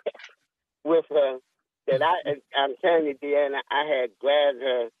infatuated with her that I'm telling you, DYANA, I had grabbed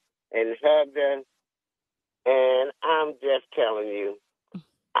her and hugged her, and I'm just telling you,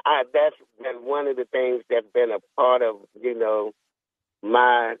 that's been one of the things that's been a part of,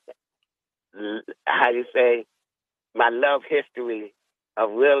 my, my love history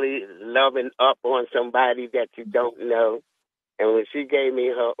of really loving up on somebody that you don't know. And when she gave me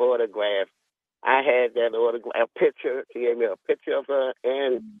her autograph, I had that autograph, a picture. She gave me a picture of her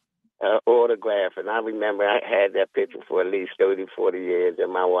and her autograph. And I remember I had that picture for at least 30, 40 years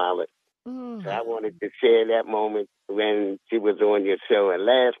in my wallet. So I wanted to share that moment when she was on your show. And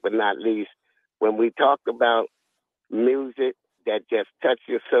last but not least, when we talked about music that just touched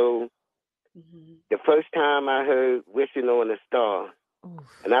your soul, the first time I heard Wishing on a Star,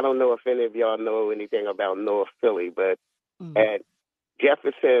 and I don't know if any of y'all know anything about North Philly, but at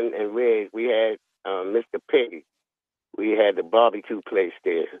Jefferson and Ridge, we had Mr. Piggy. We had the barbecue place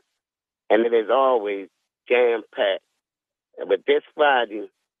there. And it is always jam-packed. But this Friday,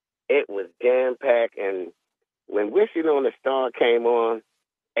 it was jam-packed. And when Wishing on a Star came on,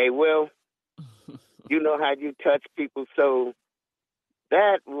 hey, Will, you know how you touch people's soul?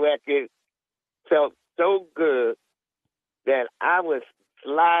 That record felt so good that I was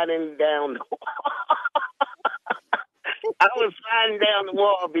sliding down. I was sliding down the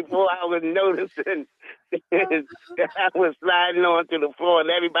wall before I was noticing that I was sliding onto the floor,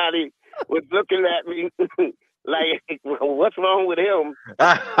 and everybody was looking at me like, well, what's wrong with him?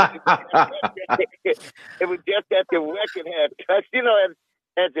 It was just that the record had touched,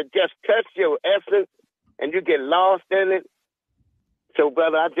 as it just touched your essence, and you get lost in it. So,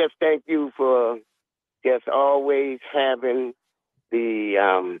 brother, I just thank you for just always having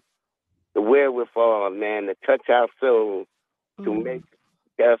the wherewithal, man, to touch our soul, to make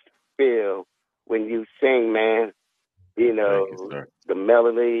us feel when you sing, man. The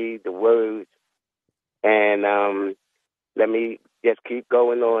melody, the words, and let me just keep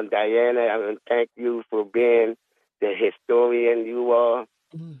going on, Diana. I want to thank you for being the historian you are.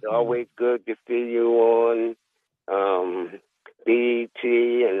 It's always good to see you on BET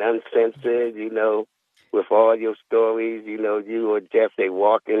and Uncensored, with all your stories. You are just a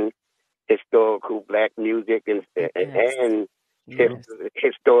walking historical Black music and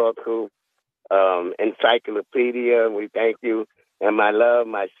historical encyclopedia. We thank you. And my love,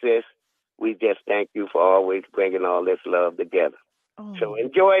 my sis, we just thank you for always bringing all this love together. So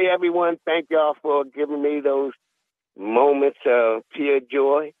enjoy, everyone. Thank y'all for giving me those moments of pure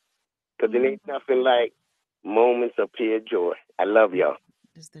joy, because it ain't nothing like moments of pure joy. I love y'all.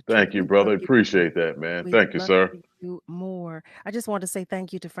 Thank you, brother. Appreciate that, man. Thank you, sir. More. I just want to say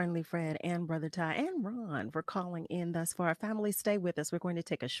thank you to Friendly Fred and Brother Ty and Ron for calling in thus far. Family, stay with us. We're going to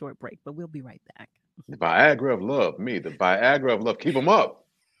take a short break, but we'll be right back. The Viagra of love, the Viagra of love. Keep them up.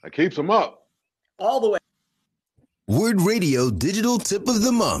 It keeps them up. All the way. WURD Radio Digital Tip of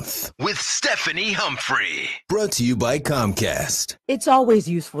the Month with Stephanie Humphrey. Brought to you by Comcast. It's always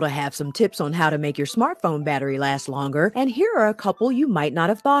useful to have some tips on how to make your smartphone battery last longer, and here are a couple you might not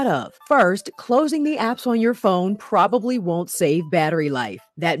have thought of. First, closing the apps on your phone probably won't save battery life.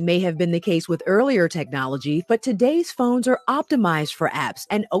 That may have been the case with earlier technology, but today's phones are optimized for apps,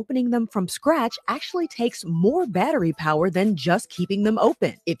 and opening them from scratch actually takes more battery power than just keeping them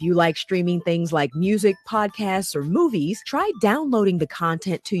open. If you like streaming things like music, podcasts, or movies, try downloading the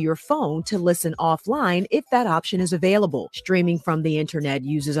content to your phone to listen offline if that option is available. Streaming from the internet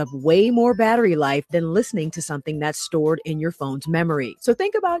uses up way more battery life than listening to something that's stored in your phone's memory. So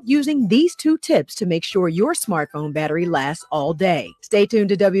think about using these 2 tips to make sure your smartphone battery lasts all day. Stay tuned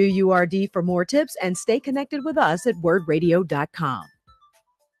to WURD for more tips and stay connected with us at wordradio.com.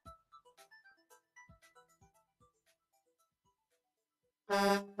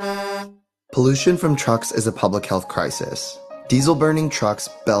 Pollution from trucks is a public health crisis. Diesel-burning trucks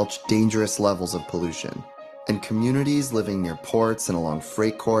belch dangerous levels of pollution, and communities living near ports and along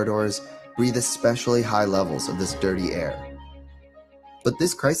freight corridors breathe especially high levels of this dirty air. But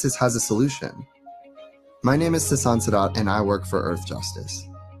this crisis has a solution. My name is Sasan Sadat, and I work for Earth Justice.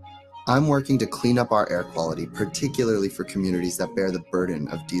 I'm working to clean up our air quality, particularly for communities that bear the burden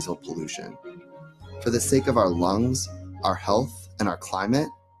of diesel pollution. For the sake of our lungs, our health, and our climate,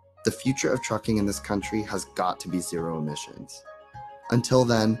 the future of trucking in this country has got to be zero emissions. Until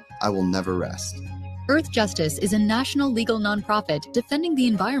then, I will never rest. Earth Justice is a national legal nonprofit defending the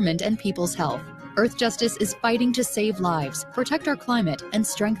environment and people's health. Earth Justice is fighting to save lives, protect our climate, and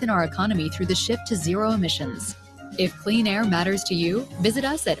strengthen our economy through the shift to zero emissions. If clean air matters to you, visit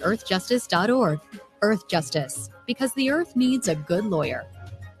us at earthjustice.org. Earth Justice, because the earth needs a good lawyer.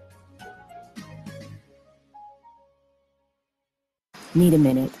 Need a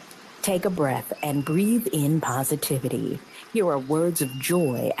minute? Take a breath and breathe in positivity. Here are words of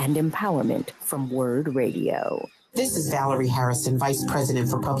joy and empowerment from WURD Radio. This is Valerie Harrison, Vice President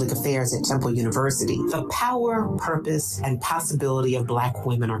for Public Affairs at Temple University. The power, purpose, and possibility of Black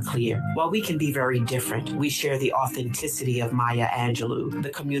women are clear. While we can be very different, we share the authenticity of Maya Angelou, the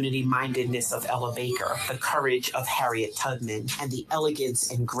community-mindedness of Ella Baker, the courage of Harriet Tubman, and the elegance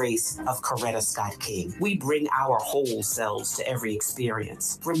and grace of Coretta Scott King. We bring our whole selves to every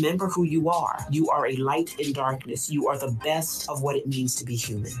experience. Remember who you are. You are a light in darkness. You are the best of what it means to be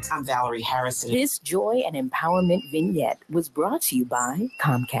human. I'm Valerie Harrison. This joy and empowerment vignette was brought to you by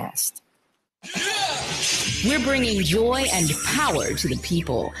Comcast. We're bringing joy and power to the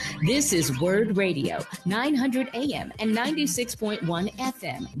people. This is WURD Radio, 900 AM and 96.1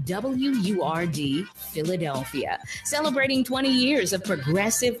 FM, WURD, Philadelphia. Celebrating 20 years of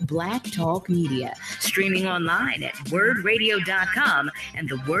progressive Black talk media. Streaming online at wordradio.com and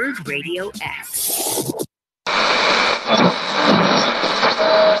the WURD Radio app.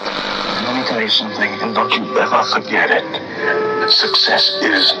 Let me tell you something, and don't you ever forget it. Success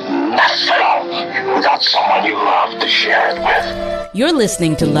is nothing without someone you love to share it with. You're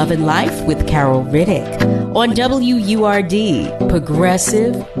listening to Love and Life with Carol Riddick on WURD,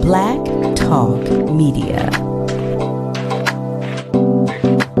 Progressive Black Talk Media.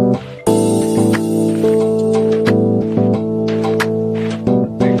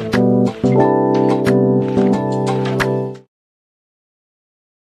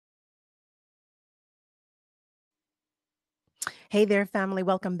 Hey there, family.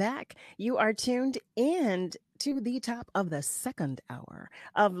 Welcome back. You are tuned in to the top of the second hour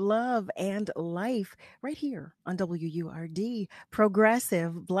of Love and Life right here on WURD,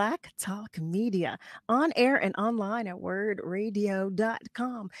 Progressive Black Talk Media, on air and online at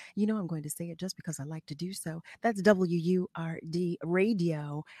wordradio.com. You know I'm going to say it just because I like to do so. That's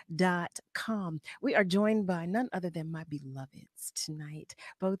WURDradio.com. We are joined by none other than my beloveds tonight,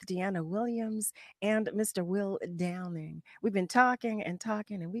 both DYANA Williams and Mr. Will Downing. We've been talking and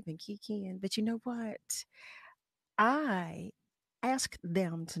talking and we've been kikiing, but you know what? I asked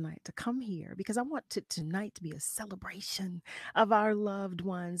them tonight to come here because I want tonight to be a celebration of our loved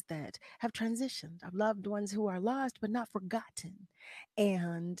ones that have transitioned, our loved ones who are lost but not forgotten.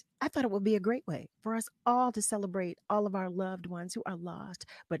 And I thought it would be a great way for us all to celebrate all of our loved ones who are lost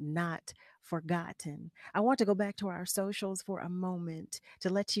but not forgotten. I want to go back to our socials for a moment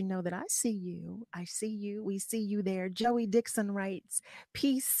to let you know that I see you. I see you. We see you there. Joey Dixon writes,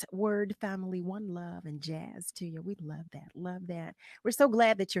 peace, word, family, one love, and jazz to you. We love that. Love that. We're so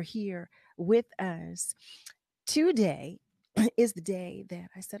glad that you're here with us. Today is the day that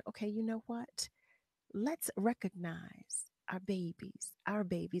I said, okay, you know what? Let's recognize our babies,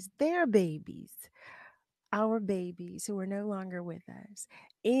 their babies, our babies who are no longer with us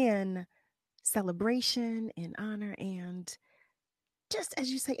in celebration, in honor, and just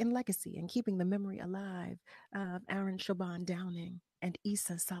as you say, in legacy and keeping the memory alive of Aaron Shaban Downing and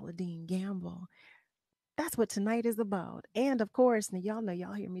Issa Saladin Gamble. That's what tonight is about. And of course, now y'all know,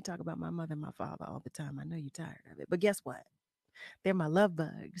 y'all hear me talk about my mother and my father all the time. I know you're tired of it, but guess what? They're my love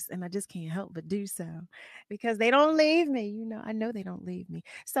bugs, and I just can't help but do so because they don't leave me. You know, I know they don't leave me.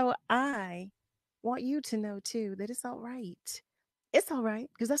 So I want you to know too that it's all right. It's all right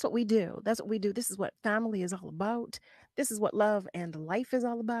because that's what we do. That's what we do. This is what family is all about. This is what love and life is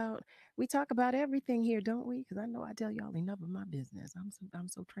all about. We talk about everything here, don't we? Because I know I tell y'all enough of my business. I'm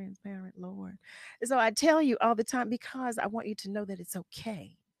so transparent, Lord. And so I tell you all the time because I want you to know that it's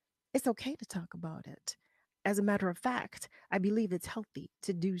okay. It's okay to talk about it. As a matter of fact, I believe it's healthy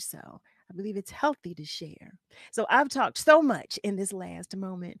to do so. I believe it's healthy to share. So I've talked so much in this last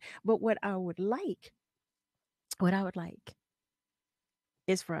moment, but what I would like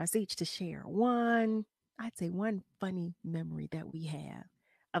is for us each to share I'd say one funny memory that we have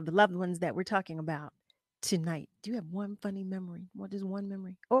of the loved ones that we're talking about tonight. Do you have one funny memory? What is one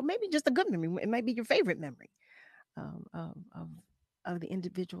memory? Or maybe just a good memory. It might be your favorite memory of the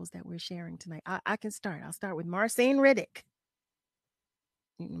individuals that we're sharing tonight. I can start. I'll start with Marcine Riddick.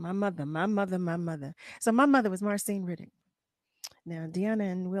 My mother. So my mother was Marcine Riddick. Now,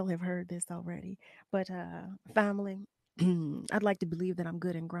 DYANA and Will have heard this already, but family, I'd like to believe that I'm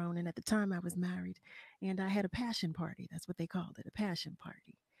good and grown. And at the time I was married and I had a passion party. That's what they called it, a passion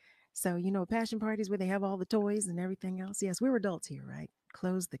party. So, you know, passion parties where they have all the toys and everything else. Yes, we're adults here, right?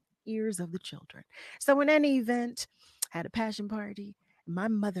 Close the ears of the children. So in any event, I had a passion party. My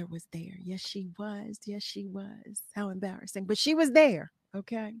mother was there. Yes, she was. Yes, she was. How embarrassing. But she was there.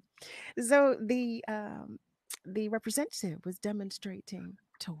 Okay. So the representative was demonstrating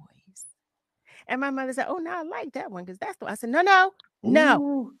toys. And my mother said, oh, no, I like that one because that's the one. I said, no.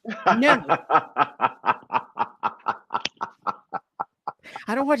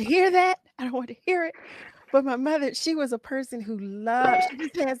 I don't want to hear that. I don't want to hear it. But my mother, she was a person who she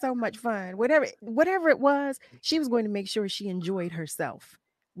just had so much fun. Whatever it was, she was going to make sure she enjoyed herself.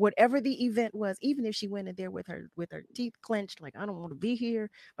 Whatever the event was, even if she went in there with her teeth clenched, like, I don't want to be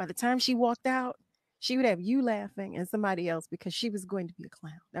here. By the time she walked out, she would have you laughing and somebody else because she was going to be a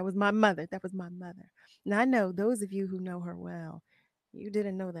clown. That was my mother. Now, I know those of you who know her well, you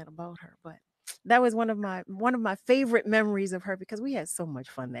didn't know that about her, but that was one of my favorite memories of her because we had so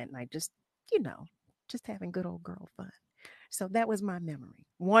much fun that night. Just having good old girl fun. So that was my memory.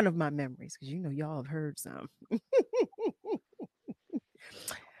 One of my memories, because y'all have heard some.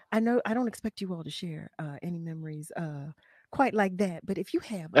 I know I don't expect you all to share any memories quite like that, but if you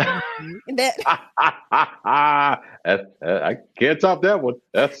have a memory that I can't top that one.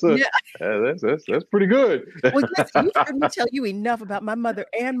 That's pretty good. Well, yes, you've heard me tell you enough about my mother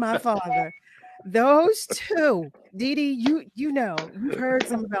and my father. Those two, Dee Dee, you've heard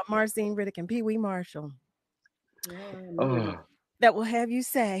some about Marcine Riddick and Pee Wee Marshall. That will have you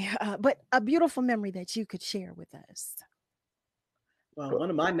say, but a beautiful memory that you could share with us. Well, one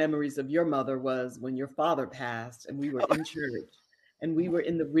of my memories of your mother was when your father passed and we were in church and we were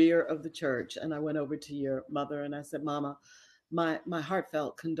in the rear of the church. And I went over to your mother and I said, Mama, my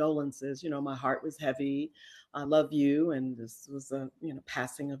heartfelt condolences. My heart was heavy. I love you. And this was a,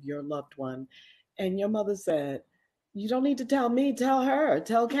 passing of your loved one. And your mother said, you don't need to tell me, tell her,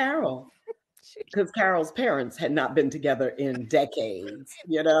 tell Carol. because Carol's parents had not been together in decades,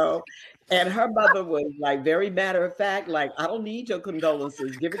 and her mother was like very matter of fact, like, I don't need your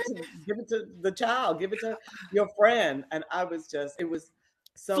condolences. Give it to the child, give it to your friend. And I was just, it was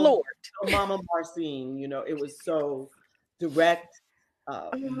so Mama Marcine, it was so direct,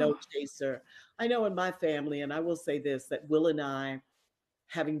 no chaser. I know in my family, and I will say this, that Will and I,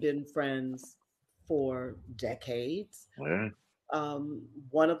 having been friends for decades,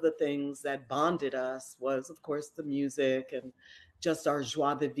 one of the things that bonded us was, of course, the music and just our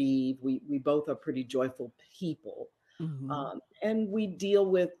joie de vivre. We both are pretty joyful people. And we deal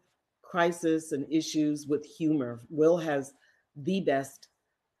with crisis and issues with humor. Will has the best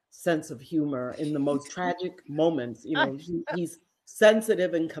sense of humor in the most tragic moments. He's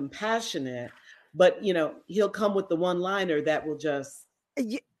sensitive and compassionate, but he'll come with the one-liner that will just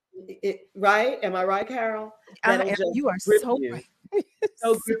right? Am I right, Carol? That'll just you are grip so you. right.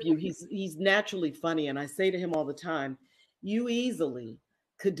 So grip you. He's naturally funny, and I say to him all the time, you easily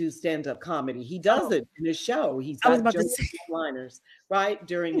could do stand-up comedy. He does it in his show. He's got jokes and one-liners right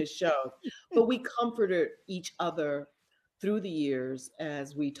during his show. But we comforted each other through the years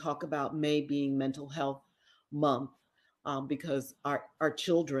as we talk about May being Mental Health Month, because our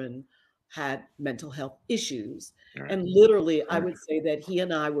children had mental health issues. And literally, I would say that he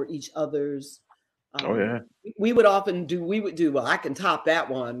and I were each other's. We would do, well, I can top that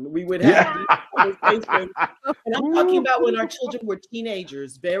one. We would have these conversations. And I'm talking about when our children were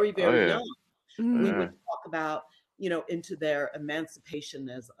teenagers, very, very young. We would talk about, into their emancipation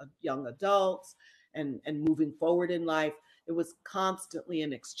as young adults and moving forward in life. It was constantly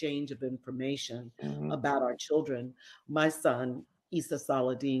an exchange of information about our children. My son, Issa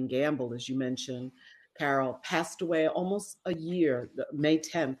Saladin Gamble, as you mentioned, Carol, passed away almost a year. May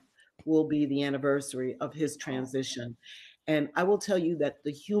 10th will be the anniversary of his transition. And I will tell you that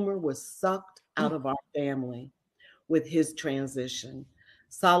the humor was sucked out of our family with his transition.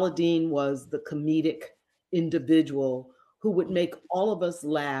 Saladin was the comedic individual who would make all of us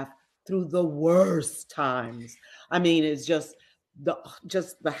laugh through the worst times. I mean, it's just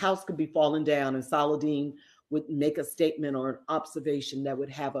the house could be falling down and Saladin would make a statement or an observation that would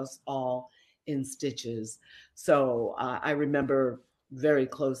have us all in stitches. So I remember very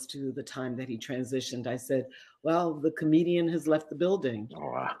close to the time that he transitioned, I said, well, the comedian has left the building.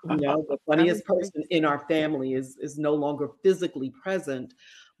 The funniest person in our family is no longer physically present,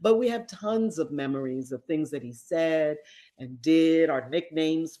 but we have tons of memories of things that he said and did, our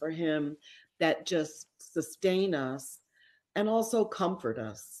nicknames for him that just sustain us and also comfort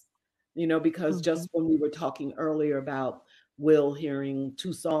us, because just when we were talking earlier about Will hearing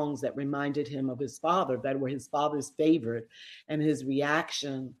two songs that reminded him of his father, that were his father's favorite, and his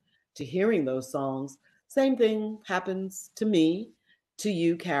reaction to hearing those songs, same thing happens to me, to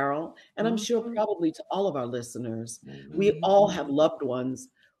you, Carol, and I'm sure probably to all of our listeners. We all have loved ones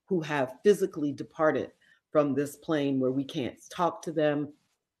who have physically departed from this plane where we can't talk to them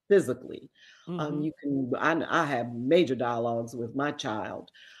physically. I have major dialogues with my child,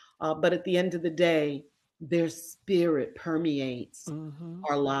 but at the end of the day, their spirit permeates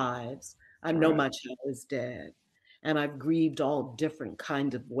our lives. I know my child is dead, and I've grieved all different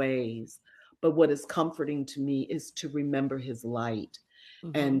kind of ways. But what is comforting to me is to remember his light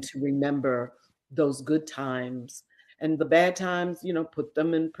and to remember those good times and the bad times, put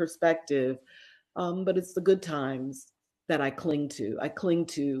them in perspective. But it's the good times that I cling to. I cling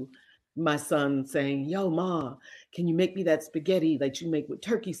to my son saying, yo, Ma, can you make me that spaghetti that you make with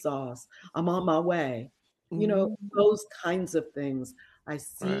turkey sauce? I'm on my way. Those kinds of things. I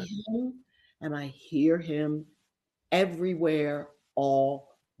see him and I hear him everywhere all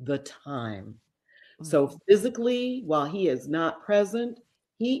the time. So physically, while he is not present,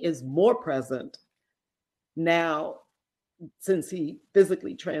 he is more present now since he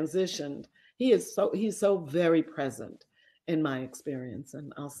physically transitioned. He's so very present in my experience.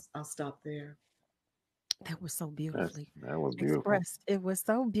 And I'll stop there. That was so beautifully that was beautiful. expressed. It was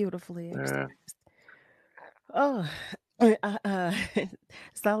so beautifully expressed. Oh,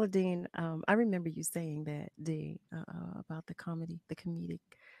 Saladin, I remember you saying that, D, about the comedic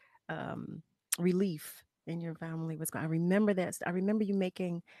relief in your family was going. I remember that. I remember you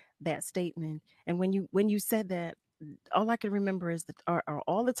making that statement, and when you said that, all I can remember is that are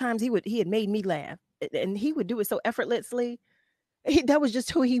all the times he had made me laugh, and he would do it so effortlessly. That was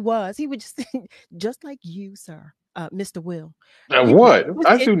just who he was. He would just like you, sir, Mr. Will. What?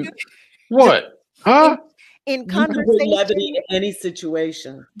 I do what? Huh? In conversation, levity in any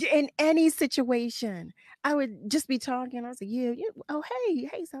situation. In any situation, I would just be talking. I was like, yeah. Oh,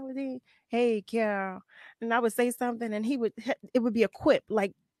 hey, Saladin. Hey, Carol. And I would say something, and it would be a quip,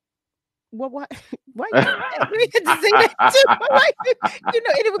 like Well, why? Why you had to say that too? Like, and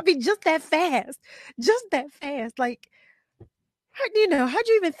it would be just that fast, Like, how'd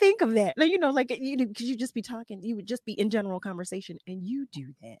you even think of that? Like, because you just be talking, you would just be in general conversation, and you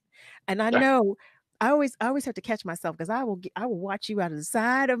do that. And I know, I always have to catch myself because I will watch you out of the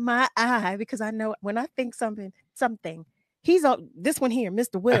side of my eye because I know when I think something, this one here,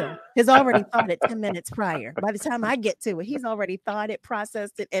 Mr. Will, has already thought it 10 minutes prior. By the time I get to it, he's already thought it,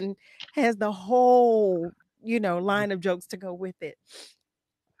 processed it, and has the whole, line of jokes to go with it.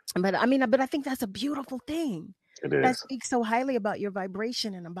 But I think that's a beautiful thing. It That is. speaks so highly about your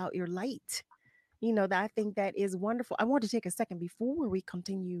vibration and about your light. That I think that is wonderful. I want to take a second before we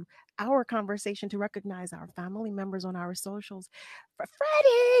continue our conversation to recognize our family members on our socials.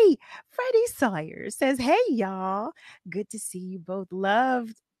 Freddie Sawyer says, "Hey y'all, good to see you both.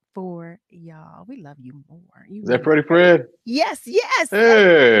 Loved for y'all. We love you more. You Is that mean Freddie Fred? Yes.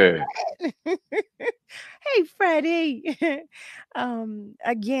 Hey. Hey, Freddie.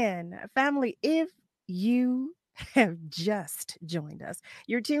 Again, family, if you have just joined us,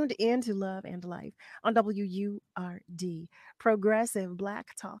 you're tuned in to Love and Life on WURD, Progressive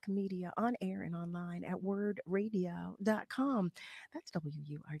Black Talk Media, on air and online at wordradio.com. That's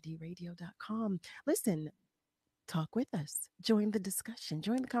WURDradio.com. Listen, talk with us, join the discussion,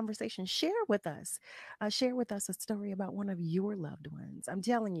 join the conversation, share with us a story about one of your loved ones. I'm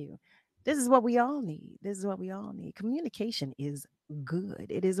telling you, this is what we all need. Communication is good.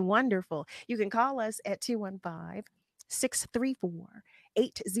 It is wonderful. You can call us at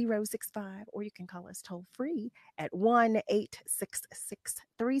 215-634-8065, or you can call us toll free at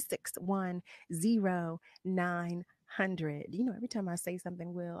 1-866-361-0900. Every time I say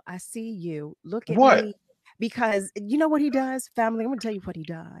something, Will, I see you look at What? me. Because you know what he does, family? I'm going to tell you what he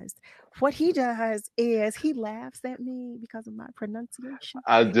does. What he does is he laughs at me because of my pronunciation.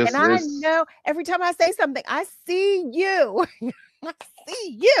 And I know every time I say something, I see you. I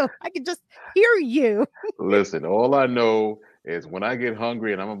see you. I can just hear you. Listen, all I know is when I get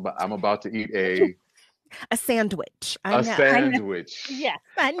hungry and I'm about to eat a sandwich. Sandwich. Yes,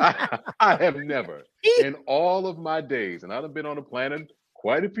 I know. I have never in all of my days, and I've been on the planet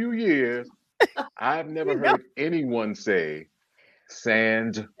quite a few years, I've never heard anyone say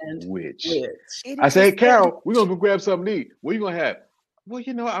sandwich. I say, "Hey, Carol, we're going to go grab something to eat. What are you going to have?" "Well,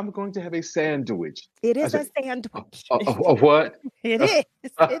 I'm going to have a sandwich." It is a sandwich. A what? It is.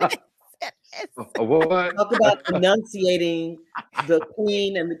 A what? Talk about enunciating the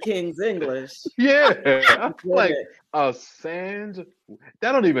Queen and the King's English. Yeah. Like a sand.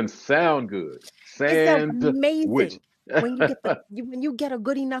 That don't even sound good. It's amazing. When you get a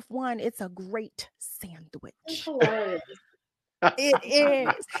good enough one, it's a great sandwich. It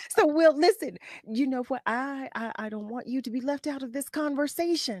is. So, Will, listen, you know what? I don't want you to be left out of this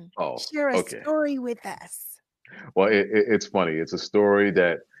conversation. Share a story with us. Well, it's funny. It's a story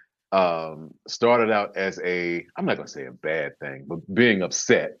that started out as I'm not going to say a bad thing, but being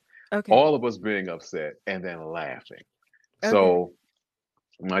upset. Okay. All of us being upset and then laughing. Okay. So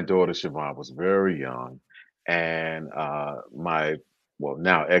my daughter Siobhan was very young, and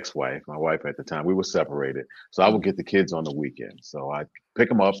now ex-wife, my wife at the time, we were separated. So I would get the kids on the weekend. So I pick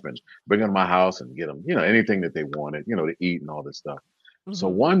them up and bring them to my house and get them, anything that they wanted, to eat and all this stuff. Mm-hmm. So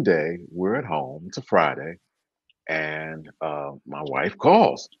one day we're at home, it's a Friday, and my wife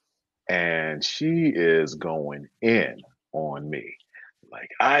calls and she is going in on me.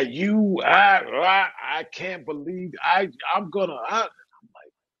 Like, I can't believe I'm like,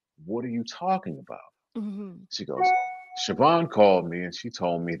 what are you talking about? Mm-hmm. She goes, Siobhan called me and she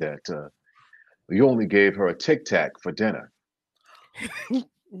told me that you only gave her a Tic Tac for dinner.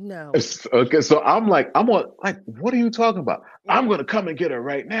 No. Okay, so I'm like, what are you talking about? Yeah. I'm gonna come and get her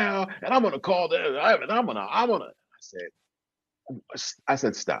right now, and I'm gonna call them, and I'm gonna. I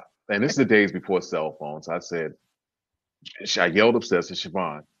said, stop. And this is the days before cell phones. I yelled upstairs to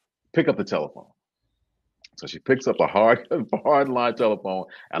Siobhan, pick up the telephone. So she picks up a hard line telephone,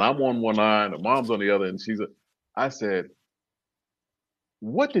 and I'm on one line, and mom's on the other, and I said,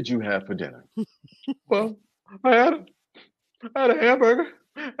 what did you have for dinner? Well, I had a hamburger,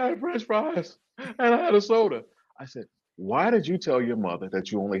 I had French fries, and I had a soda. I said, why did you tell your mother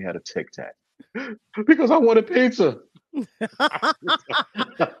that you only had a Tic Tac? Because I wanted pizza.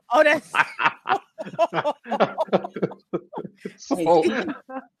 Oh, that's so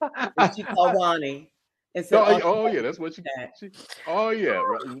she called Ronnie and said, yeah, that's what she oh yeah,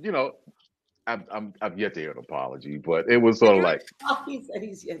 I've yet to hear an apology, but it was sort of like he said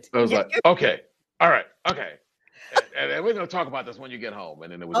he's yet I was like, okay, all right, okay. And we're gonna talk about this when you get home.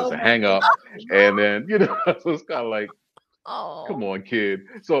 And then it was just a hang up. And then, so it's kind of like, come on, kid.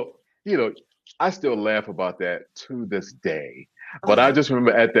 So you know, I still laugh about that to this day. But I just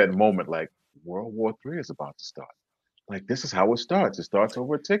remember at that moment, like, World War III is about to start. Like, this is how it starts. It starts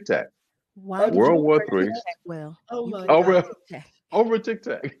over a Tic Tac. Why did World you War give her a III. Tic Tac? Well, Oh you my gave her a Over, Tic Tac. over a Tic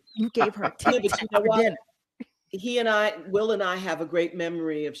Tac. You gave her a Yeah, Tic but Tac you know for what? dinner. Will and I have a great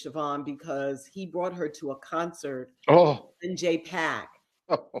memory of Siobhan because he brought her to a concert Oh. in J-Pack.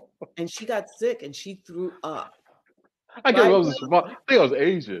 And she got sick and she threw up. I guess Right? I was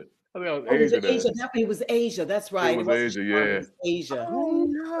Asia. I think I was Oh, was it Asia. Asia? It was Asia. That's right. It was wasn't Asia, Siobhan, yeah. It was Asia. Oh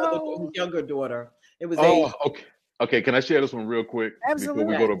His no. younger daughter. It was Oh, Asia. okay. Okay, can I share this one real quick before we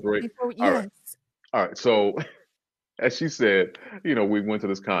go to Absolutely. break? Before, All right. yes. All right. So, as she said, we went to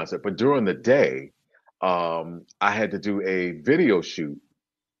this concert, but during the day, I had to do a video shoot.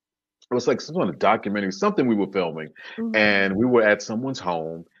 It was like some sort of documentary, something we were filming, and we were at someone's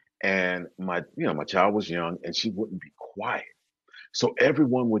home, and my child was young, and she wouldn't be quiet. So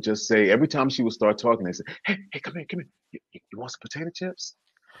everyone would just say, every time she would start talking, they say, hey, come here. You want some potato chips?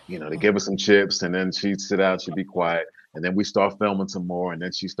 They give her some chips, and then she'd sit down, she'd be quiet, and then we start filming some more, and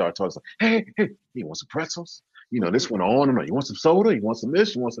then she start talking, hey, you want some pretzels? This went on and on. You want some soda? You want some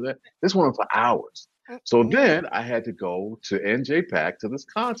this? You want some that? This went on for hours. So then I had to go to NJ Pack to this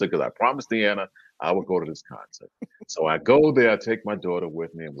concert because I promised Deanna I would go to this concert. So I go there, I take my daughter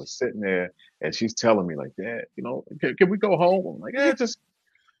with me, and we're sitting there, and she's telling me like, Dad, can we go home? I'm like, yeah,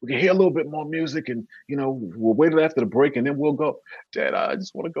 we can hear a little bit more music, and we'll wait after the break, and then we'll go. Dad, I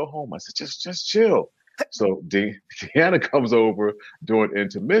just want to go home. I said, just chill. So Deanna comes over during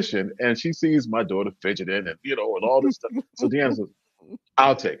intermission, and she sees my daughter fidgeting and and all this stuff. So Deanna says,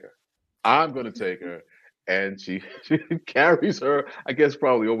 I'll take her. I'm going to take her. And she carries her, I guess,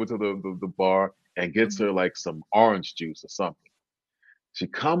 probably over to the bar and gets her like some orange juice or something. She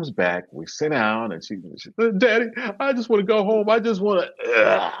comes back, we sit down, and she says, Daddy, I just want to go home. I just want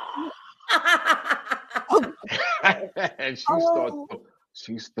to. And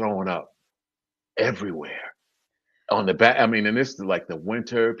she's throwing up everywhere. On the back, and this is like the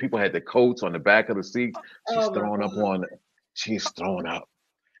winter. People had the coats on the back of the seats. She's throwing up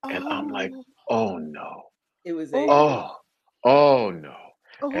and I'm like, oh no. It was oh no.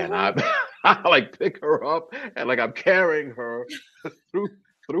 And I like pick her up and like I'm carrying her through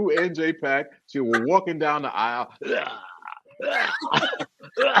NJ Pack. She was walking down the aisle.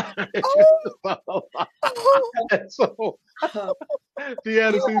 And so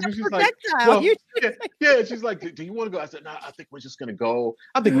Deanna sees me. She's like, well, yeah. She's like, do you want to go? I said, no, I think we're just gonna go.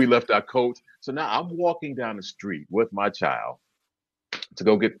 I think we left our coats. So now I'm walking down the street with my child to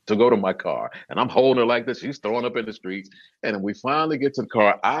go to my car, and I'm holding her like this. She's throwing up in the streets, and then we finally get to the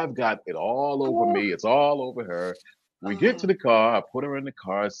car. I've got it all over me. It's all over her. We get to the car. I put her in the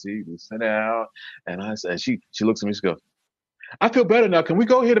car seat. We sit down, and she looks at me. She goes, I feel better now. Can we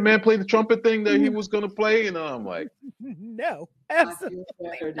go hear the man play the trumpet thing that he was going to play? And I'm like, no, absolutely.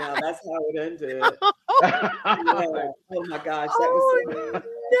 I feel better now. That's how it ended. Yeah. Oh my gosh, that was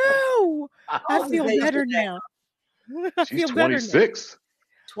no. I feel better now. She's 26.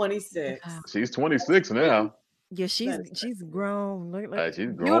 26. She's 26 now. Yeah, she's grown. Look, she's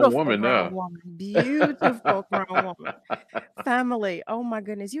a grown woman now. Beautiful grown woman. Family. Oh my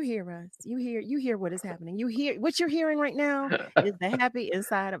goodness. You hear us. You hear what is happening. You hear what you're hearing right now is the happy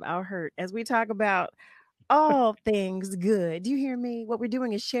inside of our hurt as we talk about all things good. Do you hear me? What we're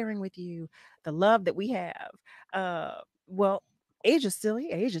doing is sharing with you the love that we have. Well, age is still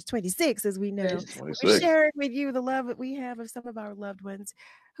here. Age is 26, as we know. We're sharing with you the love that we have of some of our loved ones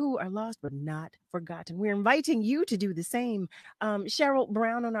who are lost but not forgotten. We're inviting you to do the same. Cheryl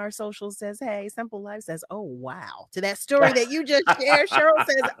Brown on our socials says, hey, Simple Life says, oh, wow. To that story that you just shared, Cheryl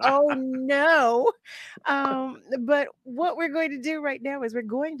says, oh, no. But what we're going to do right now is we're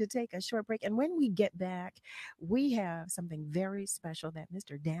going to take a short break. And when we get back, we have something very special that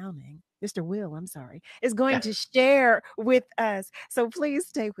Mr. Will, is going to share with us. So please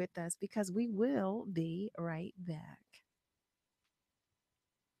stay with us because we will be right back.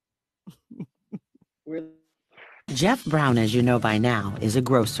 Jeff Brown, as you know by now, is a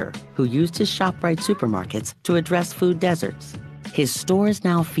grocer who used his ShopRite supermarkets to address food deserts. His stores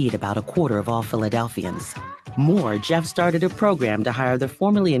now feed about a quarter of all Philadelphians. More, Jeff started a program to hire the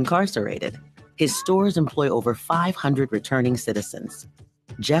formerly incarcerated. His stores employ over 500 returning citizens.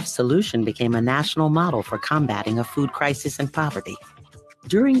 Jeff's solution became a national model for combating a food crisis and poverty.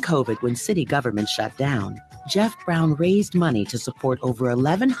 During COVID, when city government shut down, Jeff Brown raised money to support over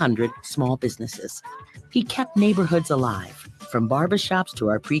 1,100 small businesses. He kept neighborhoods alive, from barbershops to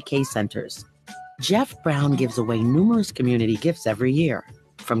our pre-K centers. Jeff Brown gives away numerous community gifts every year,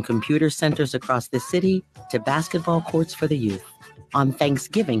 from computer centers across the city to basketball courts for the youth. On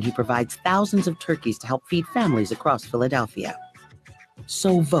Thanksgiving, he provides thousands of turkeys to help feed families across Philadelphia.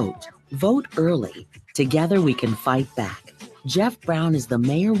 So vote. Vote early. Together we can fight back. Jeff Brown is the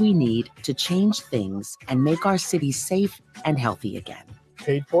mayor we need to change things and make our city safe and healthy again.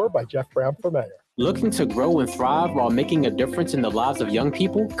 Paid for by Jeff Brown for mayor. Looking to grow and thrive while making a difference in the lives of young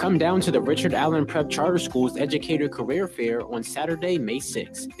people? Come down to the Richard Allen Prep Charter School's Educator Career Fair on Saturday, May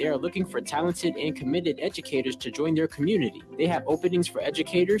 6th. They are looking for talented and committed educators to join their community. They have openings for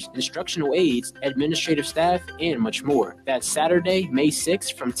educators, instructional aides, administrative staff, and much more. That's Saturday, May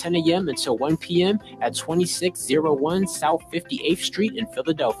 6th from 10 a.m. until 1 p.m. at 2601 South 58th Street in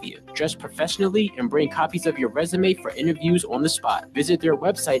Philadelphia. Dress professionally and bring copies of your resume for interviews on the spot. Visit their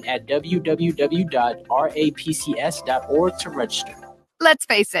website at www.rapcs.org to register. Let's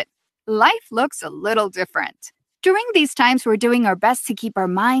face it, life looks a little different. During these times, we're doing our best to keep our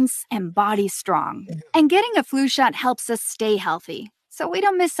minds and bodies strong. And getting a flu shot helps us stay healthy, so we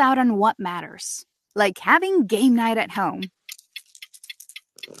don't miss out on what matters. Like having game night at home.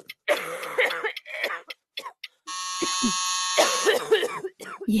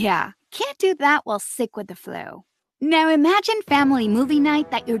 Yeah, can't do that while sick with the flu. Now imagine family movie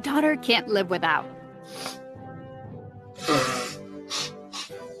night that your daughter can't live without.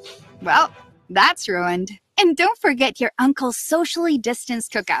 Well, that's ruined. And don't forget your uncle's socially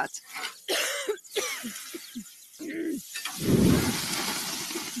distanced cookout.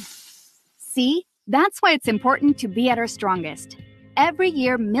 See, that's why it's important to be at our strongest. Every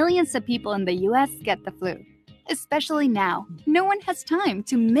year, millions of people in the U.S. get the flu. Especially now, no one has time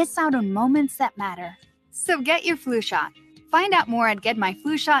to miss out on moments that matter. So get your flu shot. Find out more at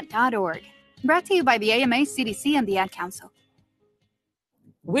getmyflushot.org. Brought to you by the AMA, CDC, and the Ad Council.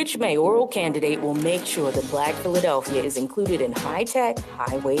 Which mayoral candidate will make sure that Black Philadelphia is included in high-tech,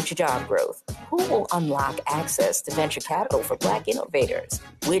 high-wage job growth? Who will unlock access to venture capital for Black innovators?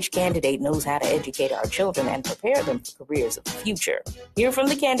 Which candidate knows how to educate our children and prepare them for careers of the future? Hear from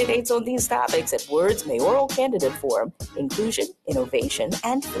the candidates on these topics at WURD's Mayoral Candidate Forum, Inclusion, Innovation,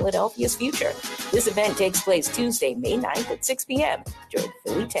 and Philadelphia's Future. This event takes place Tuesday, May 9th at 6 p.m. during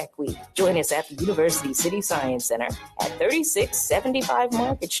Philly Tech Week. Join us at the University City Science Center at 3675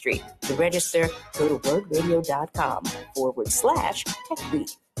 Market Street. To register, go to wordradio.com/Tech Week.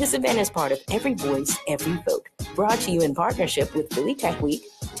 This event is part of Every Voice, Every Vote, brought to you in partnership with Philly Tech Week,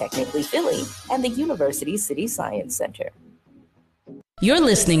 Technically Philly, and the University City Science Center. You're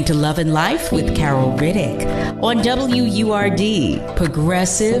listening to Love and Life with Carol Riddick on WURD,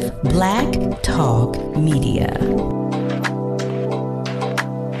 Progressive Black Talk Media.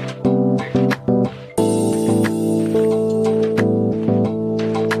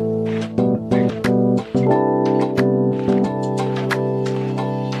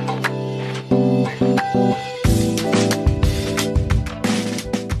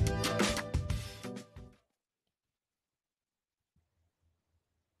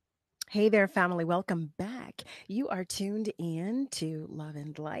 Hey there, family. Welcome back. You are tuned in to Love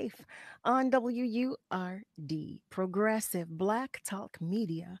and Life on WURD, Progressive Black Talk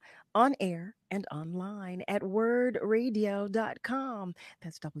Media, on air and online at wordradio.com.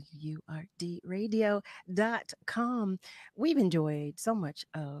 That's WURDradio.com. We've enjoyed so much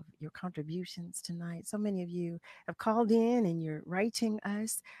of your contributions tonight. So many of you have called in and you're writing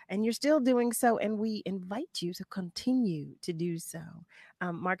us, and you're still doing so, and we invite you to continue to do so.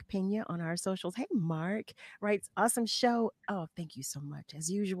 Mark Pena on our socials. Hey, Mark writes, awesome show. Oh, thank you so much.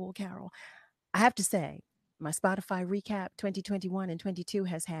 As usual, Carol. I have to say, my Spotify recap 2021 and 22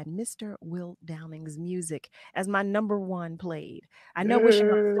 has had Mr. Will Downing's music as my number one played. I know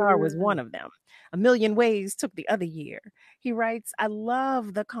Wishing on a Star was one of them. A Million Ways took the other year. He writes, I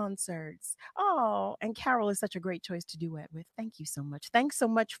love the concerts. Oh, and Carol is such a great choice to duet with. Thank you so much. Thanks so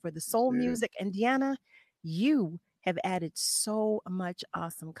much for the soul music. And DYANA, you have added so much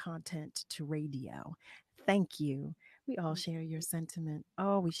awesome content to radio. Thank you. We all share your sentiment.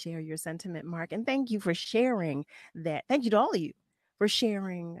 Oh, we share your sentiment, Mark. And thank you for sharing that. Thank you to all of you for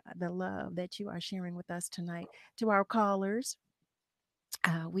sharing the love that you are sharing with us tonight. To our callers,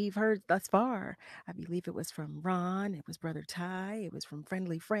 we've heard thus far, I believe it was from Ron, it was Brother Ty, it was from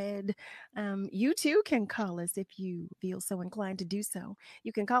Friendly Fred. You too can call us if you feel so inclined to do so.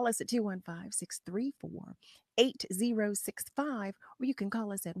 You can call us at 215-634-8065, or you can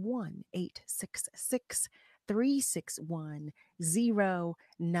call us at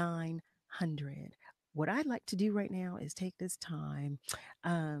 1-866-361-0900. What I'd like to do right now is take this time.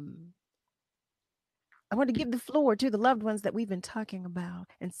 I want to give the floor to the loved ones that we've been talking about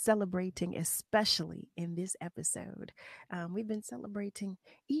and celebrating, especially in this episode. We've been celebrating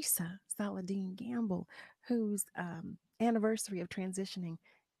Issa Saladin Gamble, whose anniversary of transitioning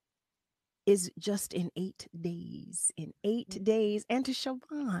is just in 8 days. In 8 days. And to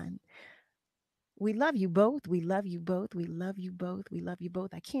Siobhan, we love you both. We love you both. We love you both. We love you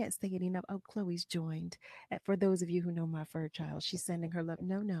both. I can't say it enough. Oh, Chloe's joined. For those of you who know my fur child, she's sending her love.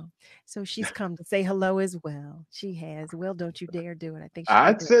 No. So she's come to say hello as well. She has. Will, don't you dare do it. I think she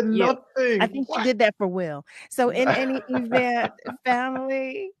I did that said for you. nothing. I think she did that for Will. So in any event,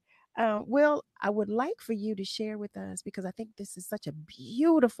 family, Will, I would like for you to share with us, because I think this is such a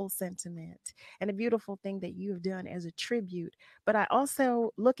beautiful sentiment and a beautiful thing that you have done as a tribute. But I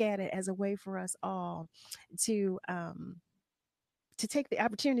also look at it as a way for us all to take the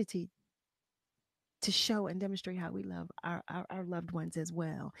opportunity to show and demonstrate how we love our loved ones as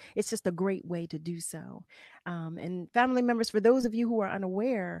well. It's just a great way to do so. And family members, for those of you who are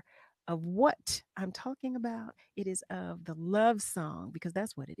unaware of what I'm talking about, it is of the love song, because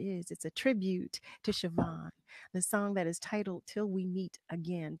that's what it is. It's a tribute to Siobhan, the song that is titled Till We Meet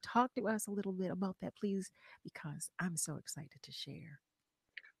Again. Talk to us a little bit about that, please, because I'm so excited to share.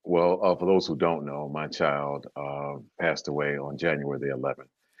 Well, for those who don't know, my child passed away on January the 11th.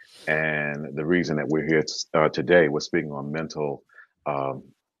 And the reason that we're here today, we're speaking on mental, I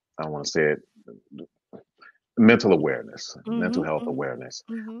want to say it, mental awareness, mental health awareness.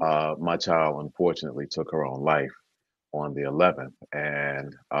 My child unfortunately took her own life on the 11th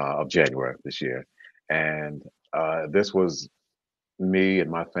of January this year. And this was me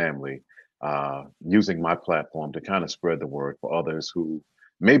and my family using my platform to kind of spread the word for others who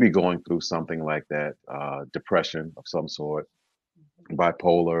may be going through something like that, depression of some sort,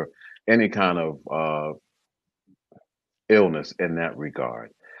 bipolar, any kind of illness in that regard.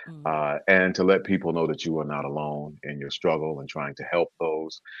 And to let people know that you are not alone in your struggle and trying to help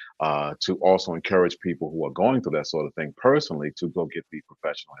those, to also encourage people who are going through that sort of thing personally to go get the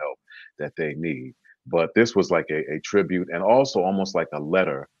professional help that they need. But this was like a tribute, and also almost like a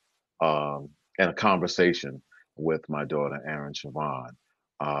letter and a conversation with my daughter, Erin Siobhan.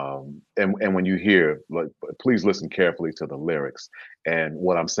 And when you hear, please listen carefully to the lyrics. And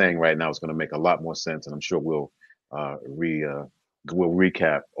what I'm saying right now is going to make a lot more sense, and I'm sure we'll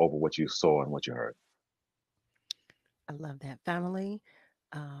recap over what you saw and what you heard. I love that, family.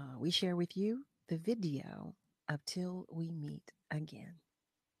 We share with you the video of Till We Meet Again.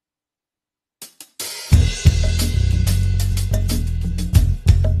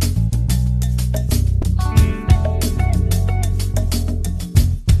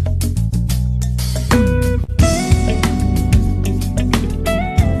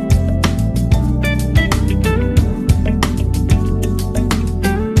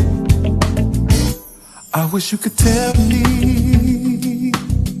 I wish you could tell me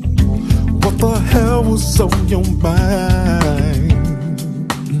what the hell was on your mind.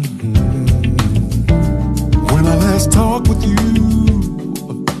 When I last talked with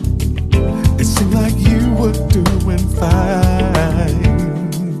you, it seemed like you were doing fine.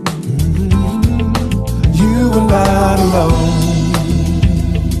 You were not alone,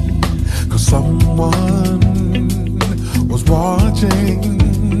 'cause someone was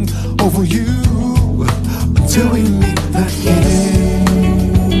watching over you. Till we meet again.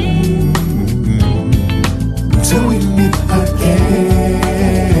 Till we meet again.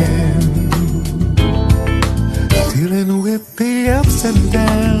 Dealing with the ups and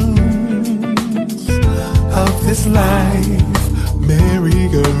downs of this life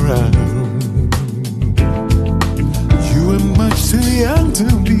merry-go-round. You are much too young to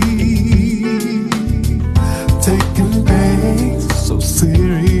be taking things so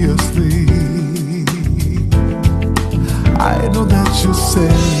seriously. I know that you're safe,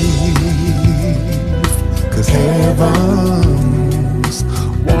 'cause heaven's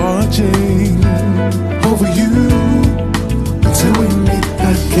watching over you until we meet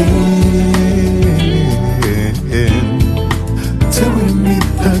again. Till we meet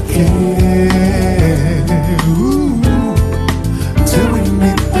again. Ooh, till we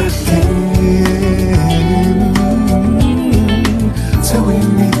meet again. Till we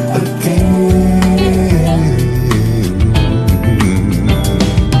meet again.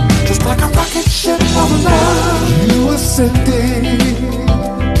 You ascended,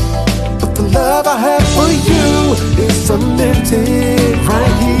 but the love I have for you is cemented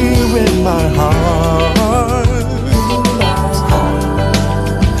right here in my heart.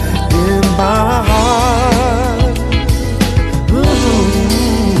 In my heart.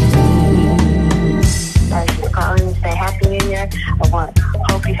 Thanks for calling to say Happy New Year.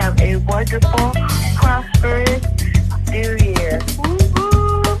 Hope you have a wonderful, prosperous New Year.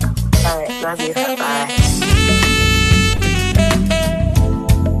 All right, love you. Bye.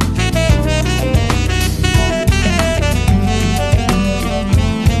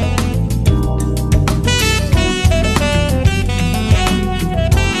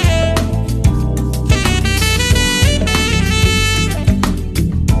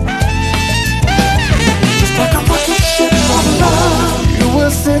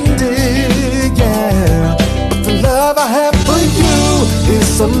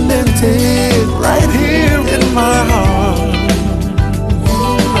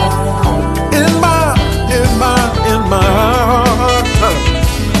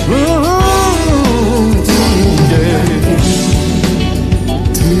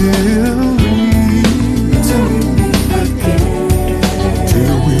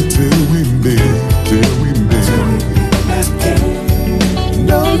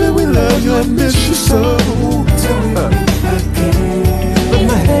 love you and miss you so. Put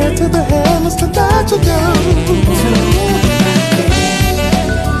my hand to the heavens to let you go.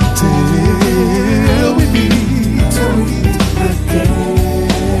 Till we meet again.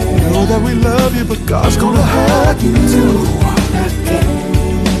 Know that we love you, but God's gonna hug you too.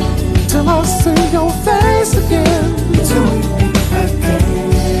 Till I see your face again.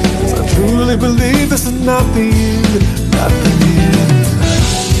 I truly believe this is not the end, not the end.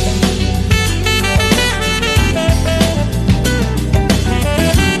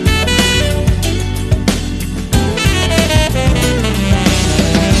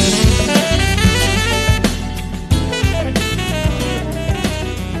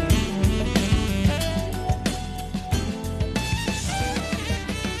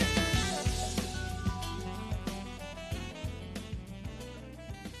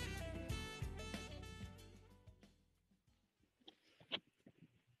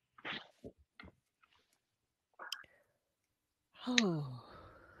 Oh,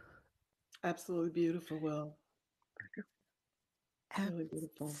 absolutely beautiful, Will. Really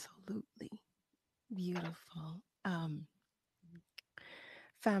beautiful. Absolutely beautiful.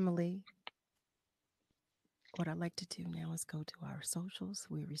 Family, what I'd like to do now is go to our socials.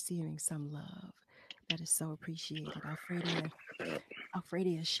 We're receiving some love. That is so appreciated.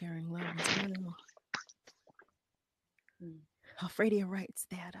 Alfredia is sharing love as well. Alfredia writes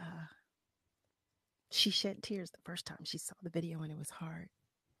that she shed tears the first time she saw the video, and it was hard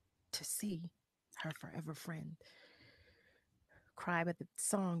to see her forever friend cry, but the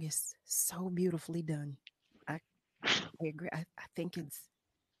song is so beautifully done. I agree. I think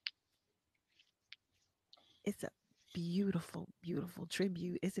it's a beautiful, beautiful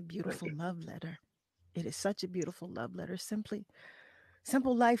tribute. It's a beautiful love letter. It is such a beautiful love letter.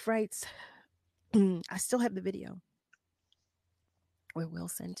 Simple Life writes, I still have the video where Will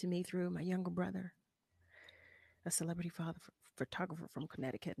sent to me through my younger brother, a celebrity photographer from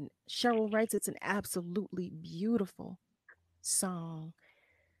Connecticut. And Cheryl writes, it's an absolutely beautiful song.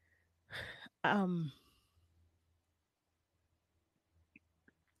 I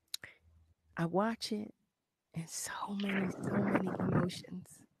watch it and so many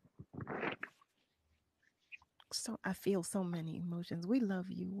emotions. So I feel so many emotions. We love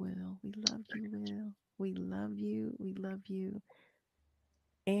you, Will. We love you, Will. We love you. We love you.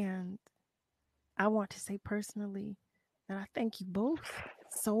 And I want to say personally that I thank you both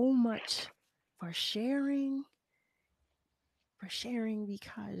so much for sharing,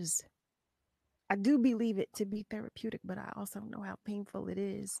 because I do believe it to be therapeutic, but I also know how painful it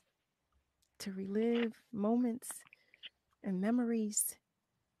is to relive moments and memories.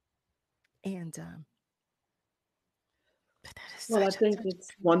 And well, I think it's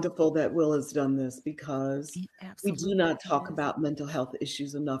wonderful that Will has done this, because we do not talk about mental health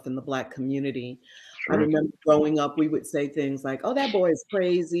issues enough in the Black community. I remember growing up, we would say things like, oh, that boy is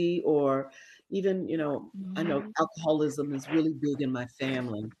crazy, or even, I know alcoholism is really big in my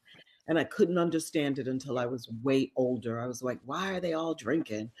family. And I couldn't understand it until I was way older. I was like, why are they all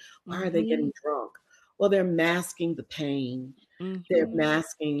drinking? Why are they getting drunk? Well, they're masking the pain. They're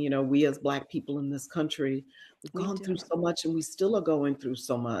masking, we as Black people in this country, we've gone through so much, and we still are going through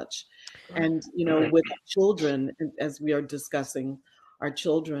so much. And, with children, as we are discussing our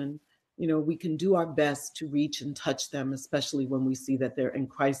children, we can do our best to reach and touch them, especially when we see that they're in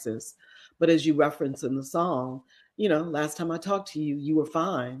crisis. But as you reference in the song, last time I talked to you, you were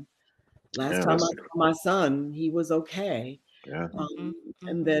fine. Last time I saw my son, he was okay. Yeah.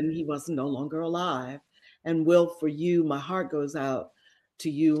 And then he was no longer alive. And Will, for you, my heart goes out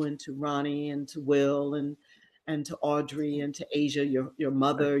to you and to Ronnie and to Will and to Audrey and to Asia, your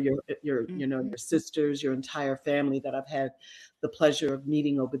mother, your sisters, your entire family that I've had the pleasure of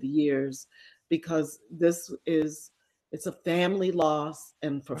meeting over the years, because it's a family loss,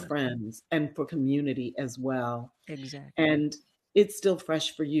 and for friends and for community as well. Exactly. And it's still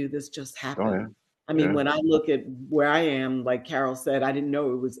fresh for you. This just happened. Oh, yeah. I mean, when I look at where I am, like Carol said, I didn't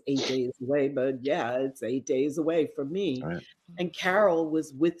know it was 8 days away, but yeah, it's 8 days away from me. Right. And Carol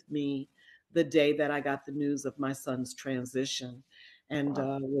was with me the day that I got the news of my son's transition, and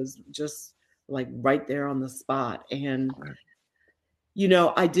was just like right there on the spot. And,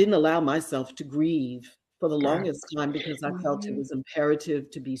 I didn't allow myself to grieve for the longest time, because I felt it was imperative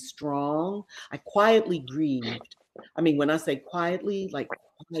to be strong. I quietly grieved. I mean, when I say quietly, like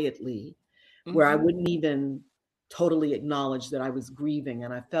quietly, where I wouldn't even totally acknowledge that I was grieving.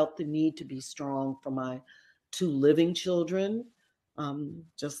 And I felt the need to be strong for my 2 living children.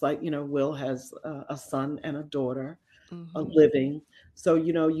 Just like, Will has a son and a daughter living. So,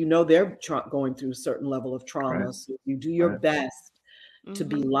 they're going through a certain level of trauma. So you do your best to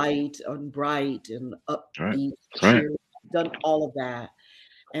be light and bright and upbeat, Right. cheery. Done all of that.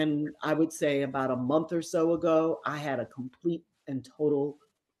 And I would say about a month or so ago, I had a complete and total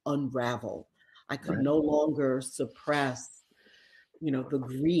unravel. I could no longer suppress, the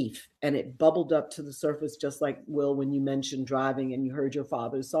grief, and it bubbled up to the surface, just like, Will, when you mentioned driving and you heard your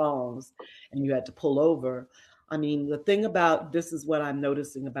father's songs and you had to pull over. I mean, the thing about this is what I'm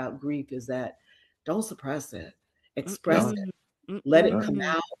noticing about grief is that don't suppress it, express it, let it come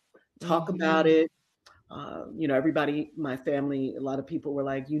out, talk about it. Everybody, my family, a lot of people were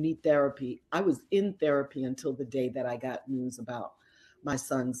like, you need therapy. I was in therapy until the day that I got news about my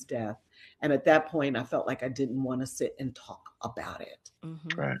son's death. And at that point, I felt like I didn't want to sit and talk about it.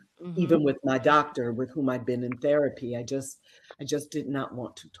 Right. Even with my doctor, with whom I've been in therapy, I just did not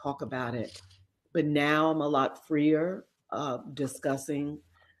want to talk about it. But now I'm a lot freer discussing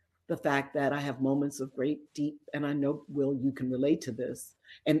the fact that I have moments of great deep, and I know, Will, you can relate to this,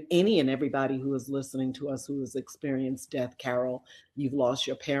 and any and everybody who is listening to us who has experienced death. Carol, you've lost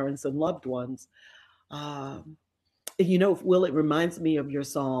your parents and loved ones. Will, it reminds me of your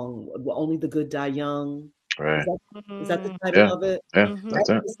song, Only the Good Die Young. Right. Is that the title of it? Yeah, that's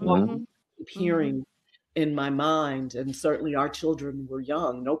it. That's the song I keep hearing in my mind, and certainly our children were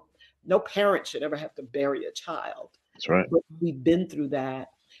young. No parent should ever have to bury a child. That's right. But we've been through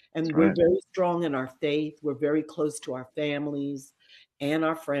that. And we're very strong in our faith. We're very close to our families and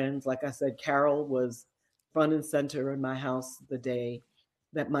our friends. Like I said, Carol was front and center in my house the day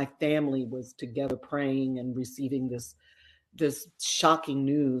that my family was together praying and receiving this shocking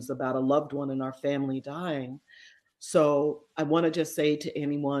news about a loved one in our family dying. So I want to just say to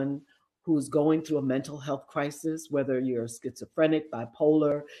anyone who's going through a mental health crisis, whether you're schizophrenic,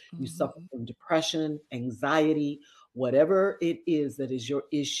 bipolar, you suffer from depression, anxiety, whatever it is that is your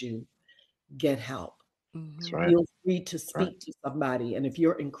issue, get help. That's right. Feel free to speak to somebody. And if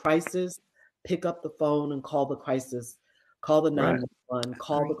you're in crisis, pick up the phone and call the crisis. Call the 911,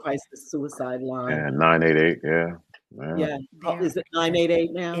 call the crisis suicide line. And 988, yeah. Yeah. Is it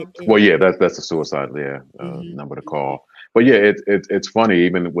 988 now? Well, yeah, that's the suicide, number to call. But yeah, it's funny,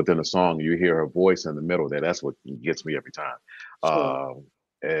 even within a song, you hear her voice in the middle there. That's what gets me every time. Sure.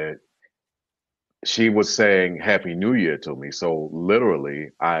 And she was saying Happy New Year to me. So literally,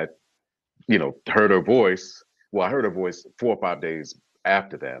 I heard her voice. Well, I heard her voice 4 or 5 days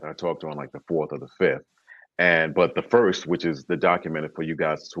after that. I talked to her on like the 4th or the 5th. But the first, which is the documented for you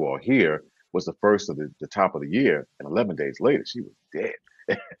guys to all hear, was the first of the top of the year. And 11 days later, she was dead.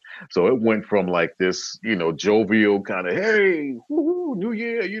 So it went from like this, jovial kind of, hey, woo-hoo, New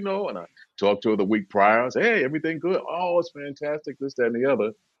Year, and I talked to her the week prior. I said, hey, everything good? Oh, it's fantastic, this, that, and the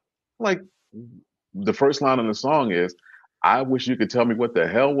other. Like, the first line of the song is, I wish you could tell me what the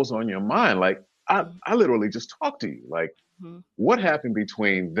hell was on your mind. Like, I literally just talked to you. Like, what happened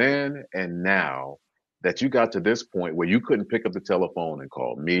between then and now that you got to this point where you couldn't pick up the telephone and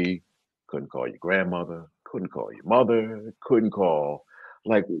call me, couldn't call your grandmother, couldn't call your mother, couldn't call,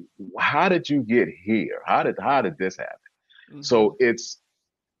 like, how did you get here? How did this happen? So it's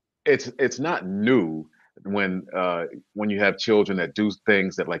not new when you have children that do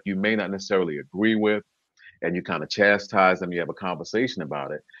things that like you may not necessarily agree with, and you kind of chastise them, you have a conversation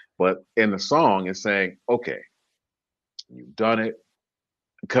about it. But in the song, it's saying, okay, you've done it.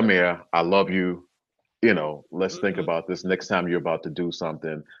 Come here. I love you. Let's think about this next time you're about to do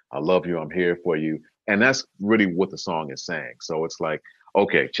something. I love you. I'm here for you. And that's really what the song is saying. So it's like,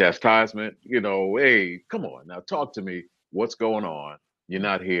 okay, chastisement, hey, come on now, talk to me. What's going on? You're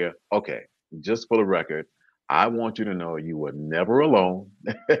not here. Okay, just for the record, I want you to know you were never alone.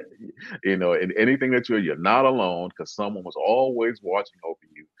 In anything that you're not alone, because someone was always watching over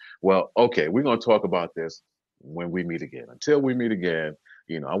you. Well, okay, we're going to talk about this when we meet again. Until we meet again,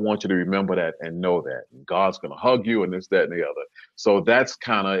 I want you to remember that and know that God's going to hug you and this, that, and the other. So that's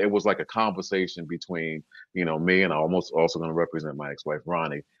it was like a conversation between, me, and I almost also going to represent my ex-wife,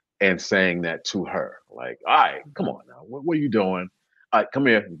 Ronnie, and saying that to her. Like, all right, come on now. What are you doing? All right, come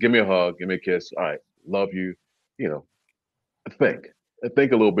here. Give me a hug. Give me a kiss. All right, love you.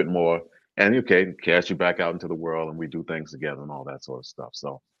 Think a little bit more, and okay, cast you back out into the world, and we do things together and all that sort of stuff.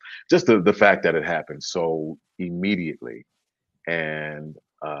 So just the fact that it happened so immediately, and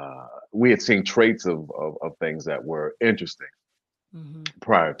we had seen traits of things that were interesting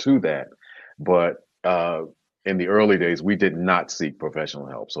prior to that, but in the early days, we did not seek professional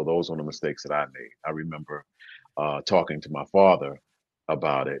help. So those were the mistakes that I made. I remember talking to my father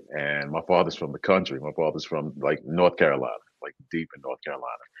about it, and my father's from the country. My father's from like North Carolina, like deep in North Carolina.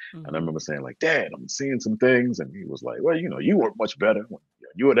 And I remember saying like, Dad, I'm seeing some things. And he was like, well, you weren't much better when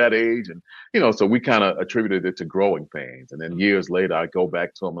you were that age. And, so we kind of attributed it to growing pains. And then years later, I go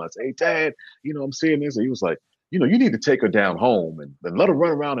back to him and I say, hey, Dad, I'm seeing this. And he was like, you need to take her down home and let her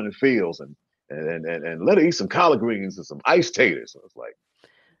run around in the fields and let her eat some collard greens and some iced taters. I was like,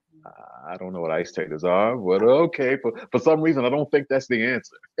 I don't know what iced taters are, but okay. For some reason, I don't think that's the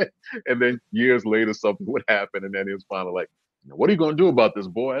answer. And then years later, something would happen. And then he was finally like, what are you going to do about this,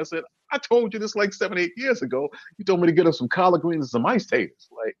 boy? I said, I told you this like 7, 8 years ago. You told me to get her some collard greens and some iced taters.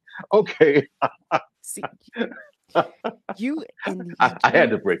 Like, okay. See, I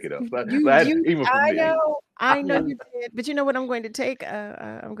had to break it up. I know you did, but you know what? I'm going to take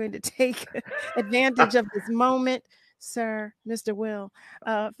advantage of this moment, sir, Mr. Will.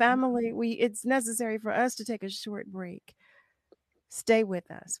 Family, it's necessary for us to take a short break. Stay with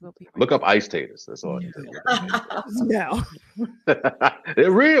us. We'll be right Look up iced taters. That's all I can tell you. No.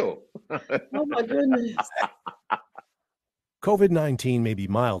 They're real. Oh my goodness. COVID-19 may be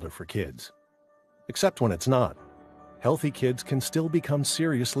milder for kids, except when it's not. Healthy kids can still become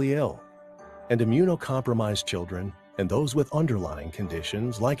seriously ill, and immunocompromised children and those with underlying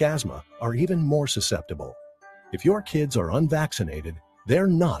conditions like asthma are even more susceptible. If your kids are unvaccinated, they're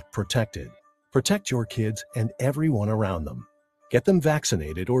not protected. Protect your kids and everyone around them. Get them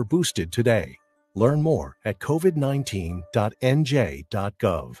vaccinated or boosted today. Learn more at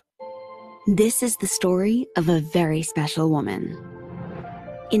covid19.nj.gov. This is the story of a very special woman.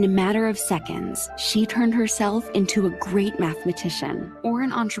 In a matter of seconds, she turned herself into a great mathematician or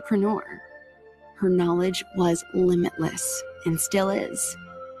an entrepreneur. Her knowledge was limitless and still is.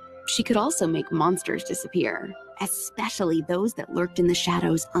 She could also make monsters disappear, especially those that lurked in the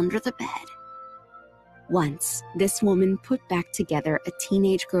shadows under the bed. Once, this woman put back together a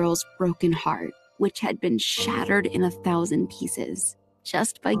teenage girl's broken heart, which had been shattered in 1,000 pieces,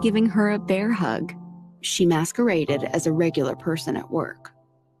 just by giving her a bear hug. She masqueraded as a regular person at work,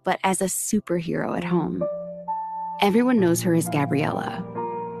 but as a superhero at home. Everyone knows her as Gabriella.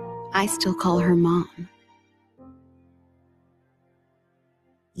 I still call her Mom.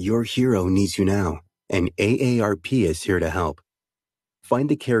 Your hero needs you now, and AARP is here to help. Find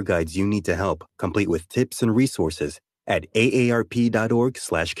the care guides you need to help, complete with tips and resources at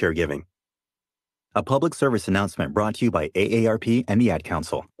aarp.org/caregiving. A public service announcement brought to you by AARP and the Ad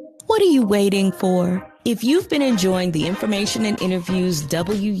Council. What are you waiting for? If you've been enjoying the information and interviews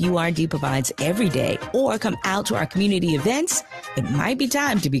WURD provides every day, or come out to our community events, it might be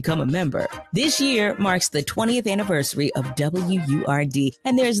time to become a member. This year marks the 20th anniversary of WURD,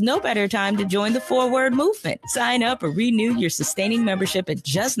 and there's no better time to join the forward movement. Sign up or renew your sustaining membership at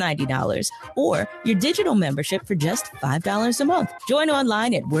just $90, or your digital membership for just $5 a month. Join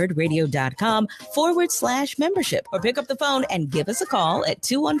online at wordradio.com/membership, or pick up the phone and give us a call at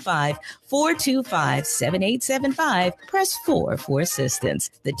 215-425-7875. Press 4 for assistance.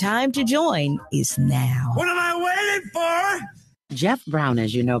 The time to join is now. What am I waiting for? Jeff Brown,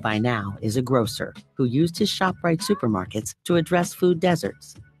 as you know by now, is a grocer who used his ShopRite supermarkets to address food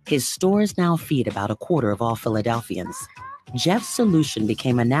deserts. His stores now feed about a quarter of all Philadelphians. Jeff's solution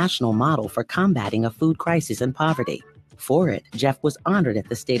became a national model for combating a food crisis and poverty. For it, Jeff was honored at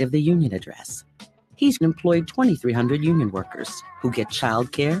the State of the Union address. He's employed 2,300 union workers who get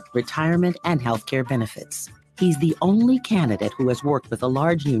childcare, retirement, and healthcare benefits. He's the only candidate who has worked with a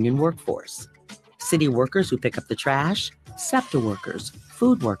large union workforce. City workers who pick up the trash, SEPTA workers,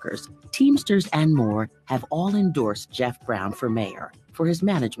 food workers, Teamsters, and more have all endorsed Jeff Brown for mayor for his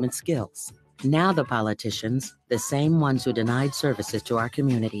management skills. Now the politicians, the same ones who denied services to our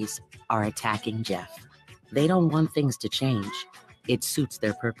communities, are attacking Jeff. They don't want things to change. It suits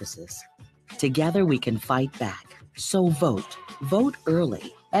their purposes. Together we can fight back. So vote. Vote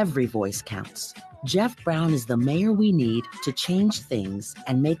early. Every voice counts. Jeff Brown is the mayor we need to change things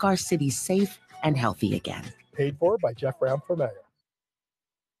and make our city safe and healthy again. Paid for by Jeff Brown for mayor.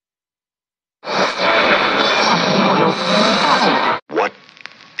 What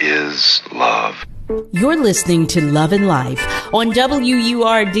is love? You're listening to Love and Life on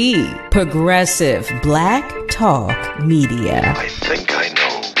WURD, Progressive Black Talk Media. I think I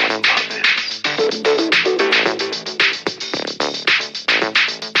know what love is.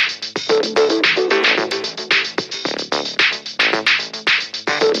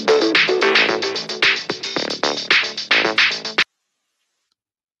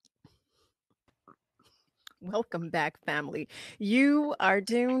 Welcome back, family. You are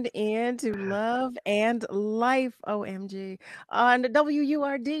tuned in to Love and Life, OMG, on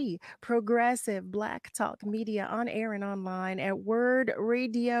WURD, Progressive Black Talk Media, on air and online at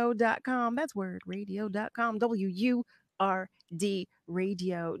wordradio.com. That's wordradio.com, WURD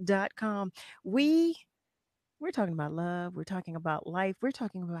radio.com. We We're talking about love. We're talking about life. We're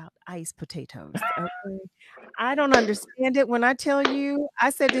talking about iced potatoes. Okay. I don't understand it when I tell you. I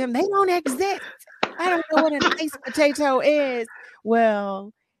said to him, they don't exist. I don't know what an iced potato is.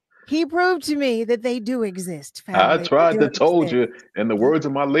 Well, he proved to me that they do exist, I family. They tried do to told exist. you. In the words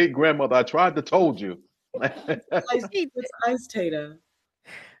of my late grandmother, I tried to told you. It's iced tater.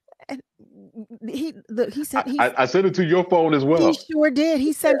 And he said I sent it to your phone as he well. sure did.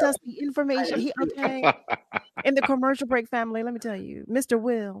 He sent us the information. In the commercial break, family, let me tell you, Mr.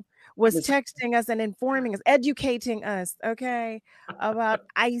 Will was texting us and informing us, educating us, okay, about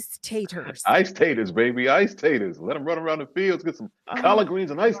ice taters. Ice taters, baby, ice taters. Let them run around the fields, get some collard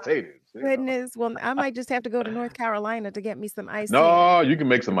greens and ice taters. Goodness. Well, I might just have to go to North Carolina to get me some ice taters. No, you can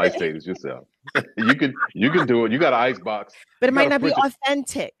make some ice taters yourself. you can do it. You got an ice box, but it you might got a not be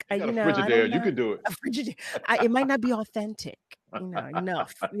authentic. You got a I Frigidaire. don't know. You can do it. A Frigidaire. It might not be authentic.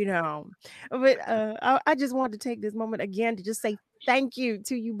 Enough. But I just wanted to take this moment again to just say thank you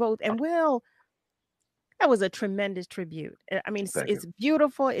to you both. And Will, that was a tremendous tribute. I mean, it's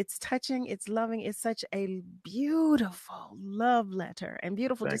beautiful, it's touching, it's loving. It's such a beautiful love letter. And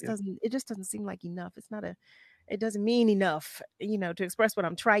beautiful just doesn't seem like enough. It doesn't mean enough, to express what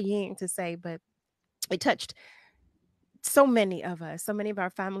I'm trying to say, but it touched so many of us. So many of our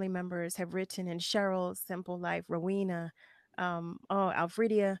family members have written, and Cheryl, Simple Life, Rowena,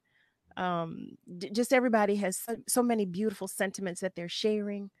 Alfredia, just everybody has so many beautiful sentiments that they're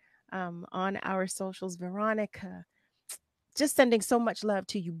sharing on our socials. Veronica, just sending so much love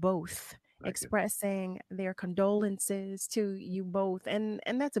to you both, expressing their condolences to you both, and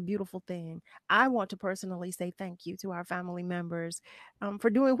that's a beautiful thing. I want to personally say thank you to our family members for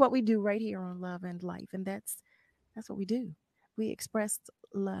doing what we do right here on Love and Life, and that's what we do. We express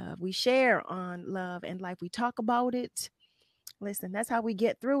love. We share on Love and Life. We talk about it. Listen, that's how we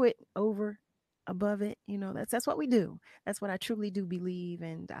get through it, over, above it. That's what we do. That's what I truly do believe.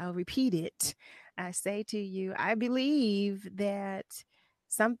 And I'll repeat it. I say to you, I believe that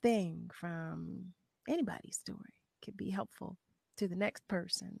something from anybody's story could be helpful to the next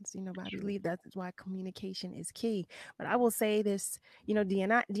person's. I believe that's why communication is key. But I will say this,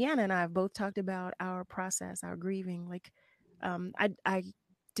 DYANA and I have both talked about our process, our grieving. Like, I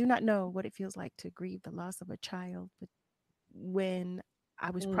do not know what it feels like to grieve the loss of a child, but when I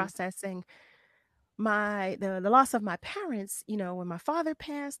was processing the loss of my parents, when my father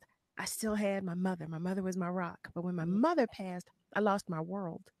passed, I still had my mother. My mother was my rock. But when my mother passed, I lost my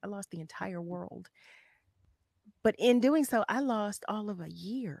world. I lost the entire world. But in doing so, I lost all of a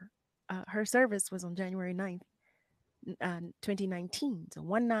year. Her service was on January 9th, 2019. So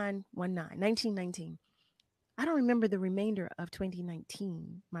 1919. I don't remember the remainder of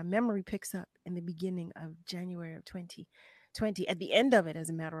 2019. My memory picks up in the beginning of January of 2020. At the end of it, as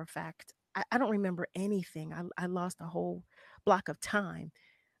a matter of fact, I don't remember anything. I lost a whole block of time.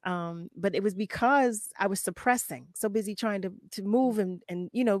 But it was because I was suppressing, so busy trying to move and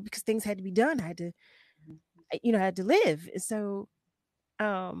because things had to be done. I had to live. So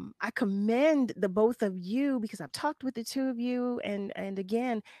I commend the both of you, because I've talked with the two of you, and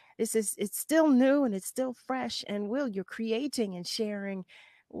again, it's still new and it's still fresh. And Will, you're creating and sharing.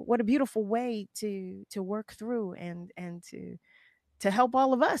 What a beautiful way to work through and to help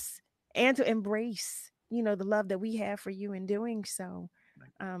all of us, and to embrace the love that we have for you in doing so.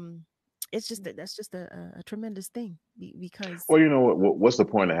 It's just that's just a tremendous thing, because what's the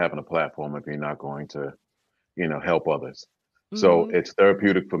point of having a platform if you're not going to help others? So it's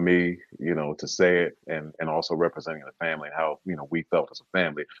therapeutic for me, to say it, and also representing the family and how, we felt as a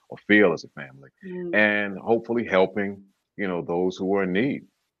family or feel as a family, and hopefully helping, those who are in need.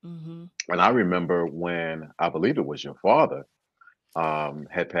 And I remember when, I believe it was your father,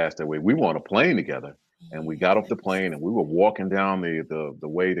 had passed away, we were on a plane together, and we got off the plane and we were walking down the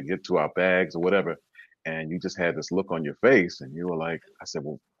way to get to our bags or whatever. And you just had this look on your face, and you were like, I said,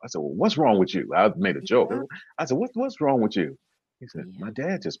 well, what's wrong with you? I made a joke. I said, what's wrong with you? He said, my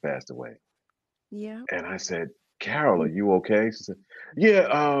dad just passed away. Yeah. And I said, Carol, are you okay? She said,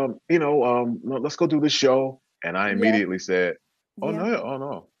 yeah, let's go do this show. And I immediately said,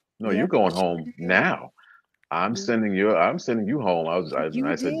 no, you're going home now. I'm sending you home.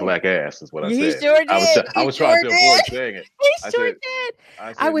 I said black ass is what I He said. sure did. I was trying to avoid saying it. He sure did.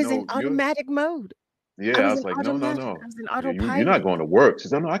 I was in automatic mode. Yeah, I was like, no. I was in autopilot. You're not going to work. She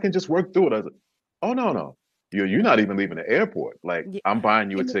said, no, I can just work through it. I was like, oh, no. You're not even leaving the airport. Like, I'm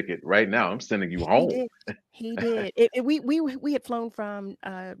buying you a ticket right now. I'm sending you home. He did. We had flown from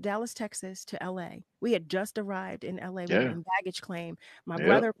Dallas, Texas to LA. We had just arrived in LA. We were in baggage claim. My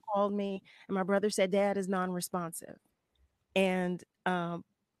brother called me, and my brother said, Dad is non-responsive. And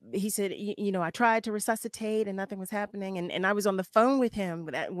he said, you know, I tried to resuscitate and nothing was happening. And I was on the phone with him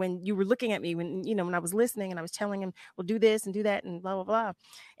when you were looking at me, when, you know, when I was listening, and I was telling him, well, do this and do that and blah, blah, blah.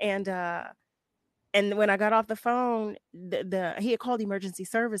 And when I got off the phone, he had called emergency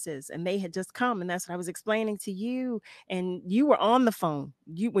services and they had just come. And that's what I was explaining to you. And you were on the phone.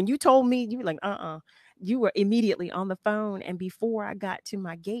 When you told me, you were like, you were immediately on the phone. And before I got to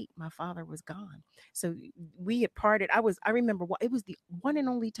my gate, my father was gone. So we had parted. I remember it was the one and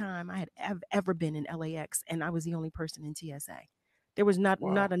only time I had ever been in LAX, and I was the only person in TSA. There was not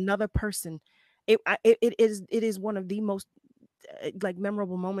another person. It is one of the most like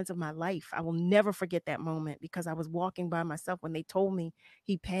memorable moments of my life. I will never forget that moment, because I was walking by myself when they told me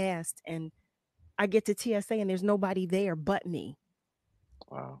he passed, and I get to TSA and there's nobody there but me.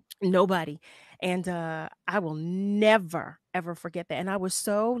 Wow. Nobody. And I will never ever forget that. And I was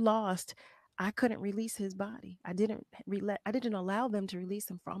so lost, I couldn't release his body. I didn't allow them to release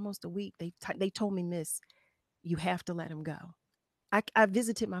him for almost a week. They told me, Miss, you have to let him go. I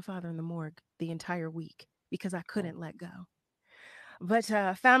visited my father in the morgue the entire week because I couldn't let go. But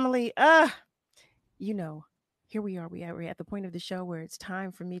family, you know, here we are. We're at the point of the show where it's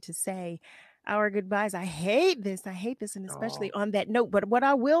time for me to say our goodbyes. I hate this, and especially on that note. But what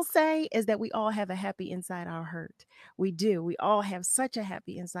I will say is that we all have a happy inside our hurt. We do. We all have such a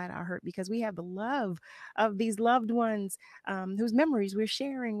happy inside our hurt, because we have the love of these loved ones whose memories we're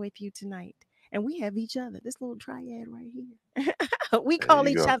sharing with you tonight. And we have each other, this little triad right here. We call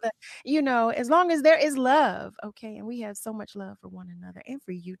each other, you know, as long as there is love. Okay. And we have so much love for one another and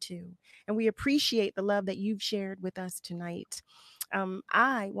for you too. And we appreciate the love that you've shared with us tonight.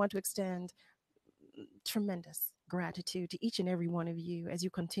 I want to extend tremendous gratitude to each and every one of you as you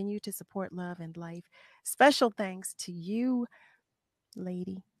continue to support Love and Life. Special thanks to you,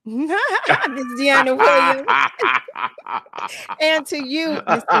 lady. Miss DYANA Williams. And to you,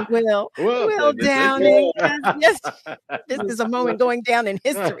 Mr. Will Downing. Yes, this is a moment going down in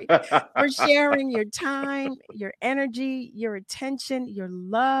history, for sharing your time, your energy, your attention, your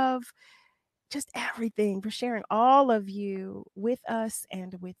love, just everything, for sharing all of you with us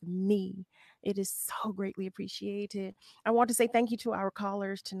and with me. It is so greatly appreciated. I want to say thank you to our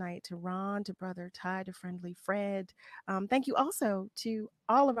callers tonight, to Ron, to Brother Ty, to Friendly Fred. Thank you also to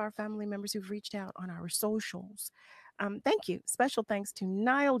all of our family members who've reached out on our socials. Thank you. Special thanks to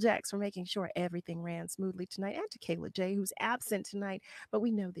Niall Jax for making sure everything ran smoothly tonight, and to Kayla J, who's absent tonight, but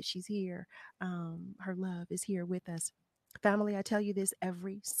we know that she's here. Her love is here with us. Family, I tell you this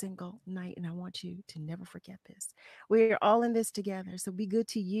every single night, and I want you to never forget this. We're all in this together, so be good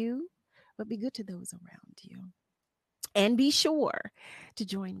to you, but be good to those around you. And be sure to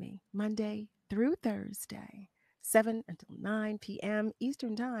join me Monday through Thursday, 7 until 9 p.m.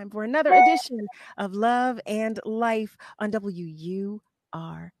 Eastern Time, for another edition of Love and Life on WURD,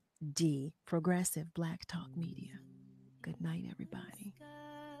 Progressive Black Talk Media. Good night, everybody.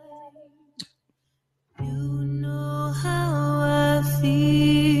 You know how I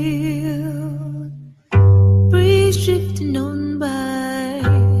feel. Breeze drifting on by.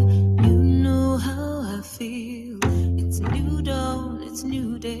 You know how I feel. It's a new dawn, it's a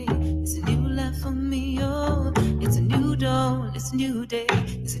new day, it's a new life for me. Oh, it's a new dawn, it's a new day,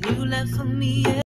 it's a new life for me. Yeah.